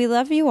 So we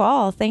love you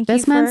all. Thank you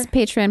This month's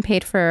Patreon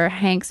paid for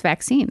Hank's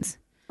vaccines.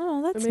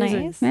 Oh, that's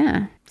Amazing. nice.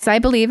 Yeah. So I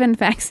believe in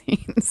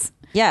vaccines.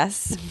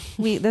 Yes,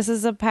 this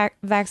is a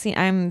vaccine.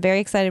 I'm very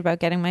excited about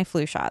getting my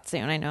flu shot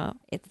soon. I know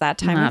it's that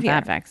time Not of year.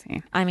 that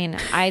vaccine. I mean,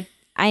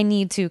 I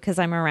need to because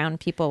I'm around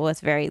people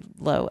with very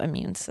low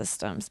immune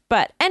systems.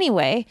 But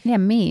anyway, Yeah,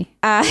 me.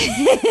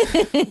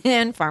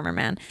 and Farmer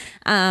Man.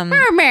 Oh,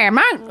 man,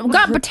 I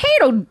got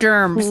potato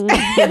germs.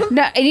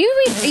 No,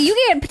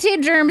 you get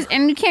potato germs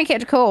and you can't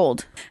catch a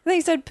cold. I think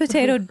you said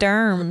potato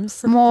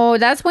derms, Well,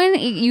 that's when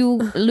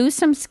you lose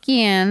some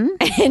skin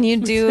and you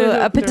do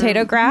a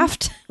potato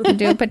graft. and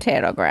do a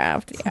potato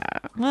graft. Yeah.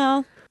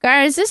 Well,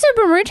 Guys, this is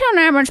a Retail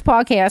Average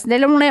podcast. They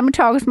don't let me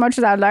talk as much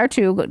as I'd like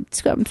to.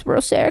 It's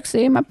real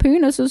sexy. My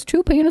penis is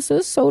two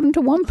penises sewed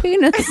into one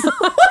penis.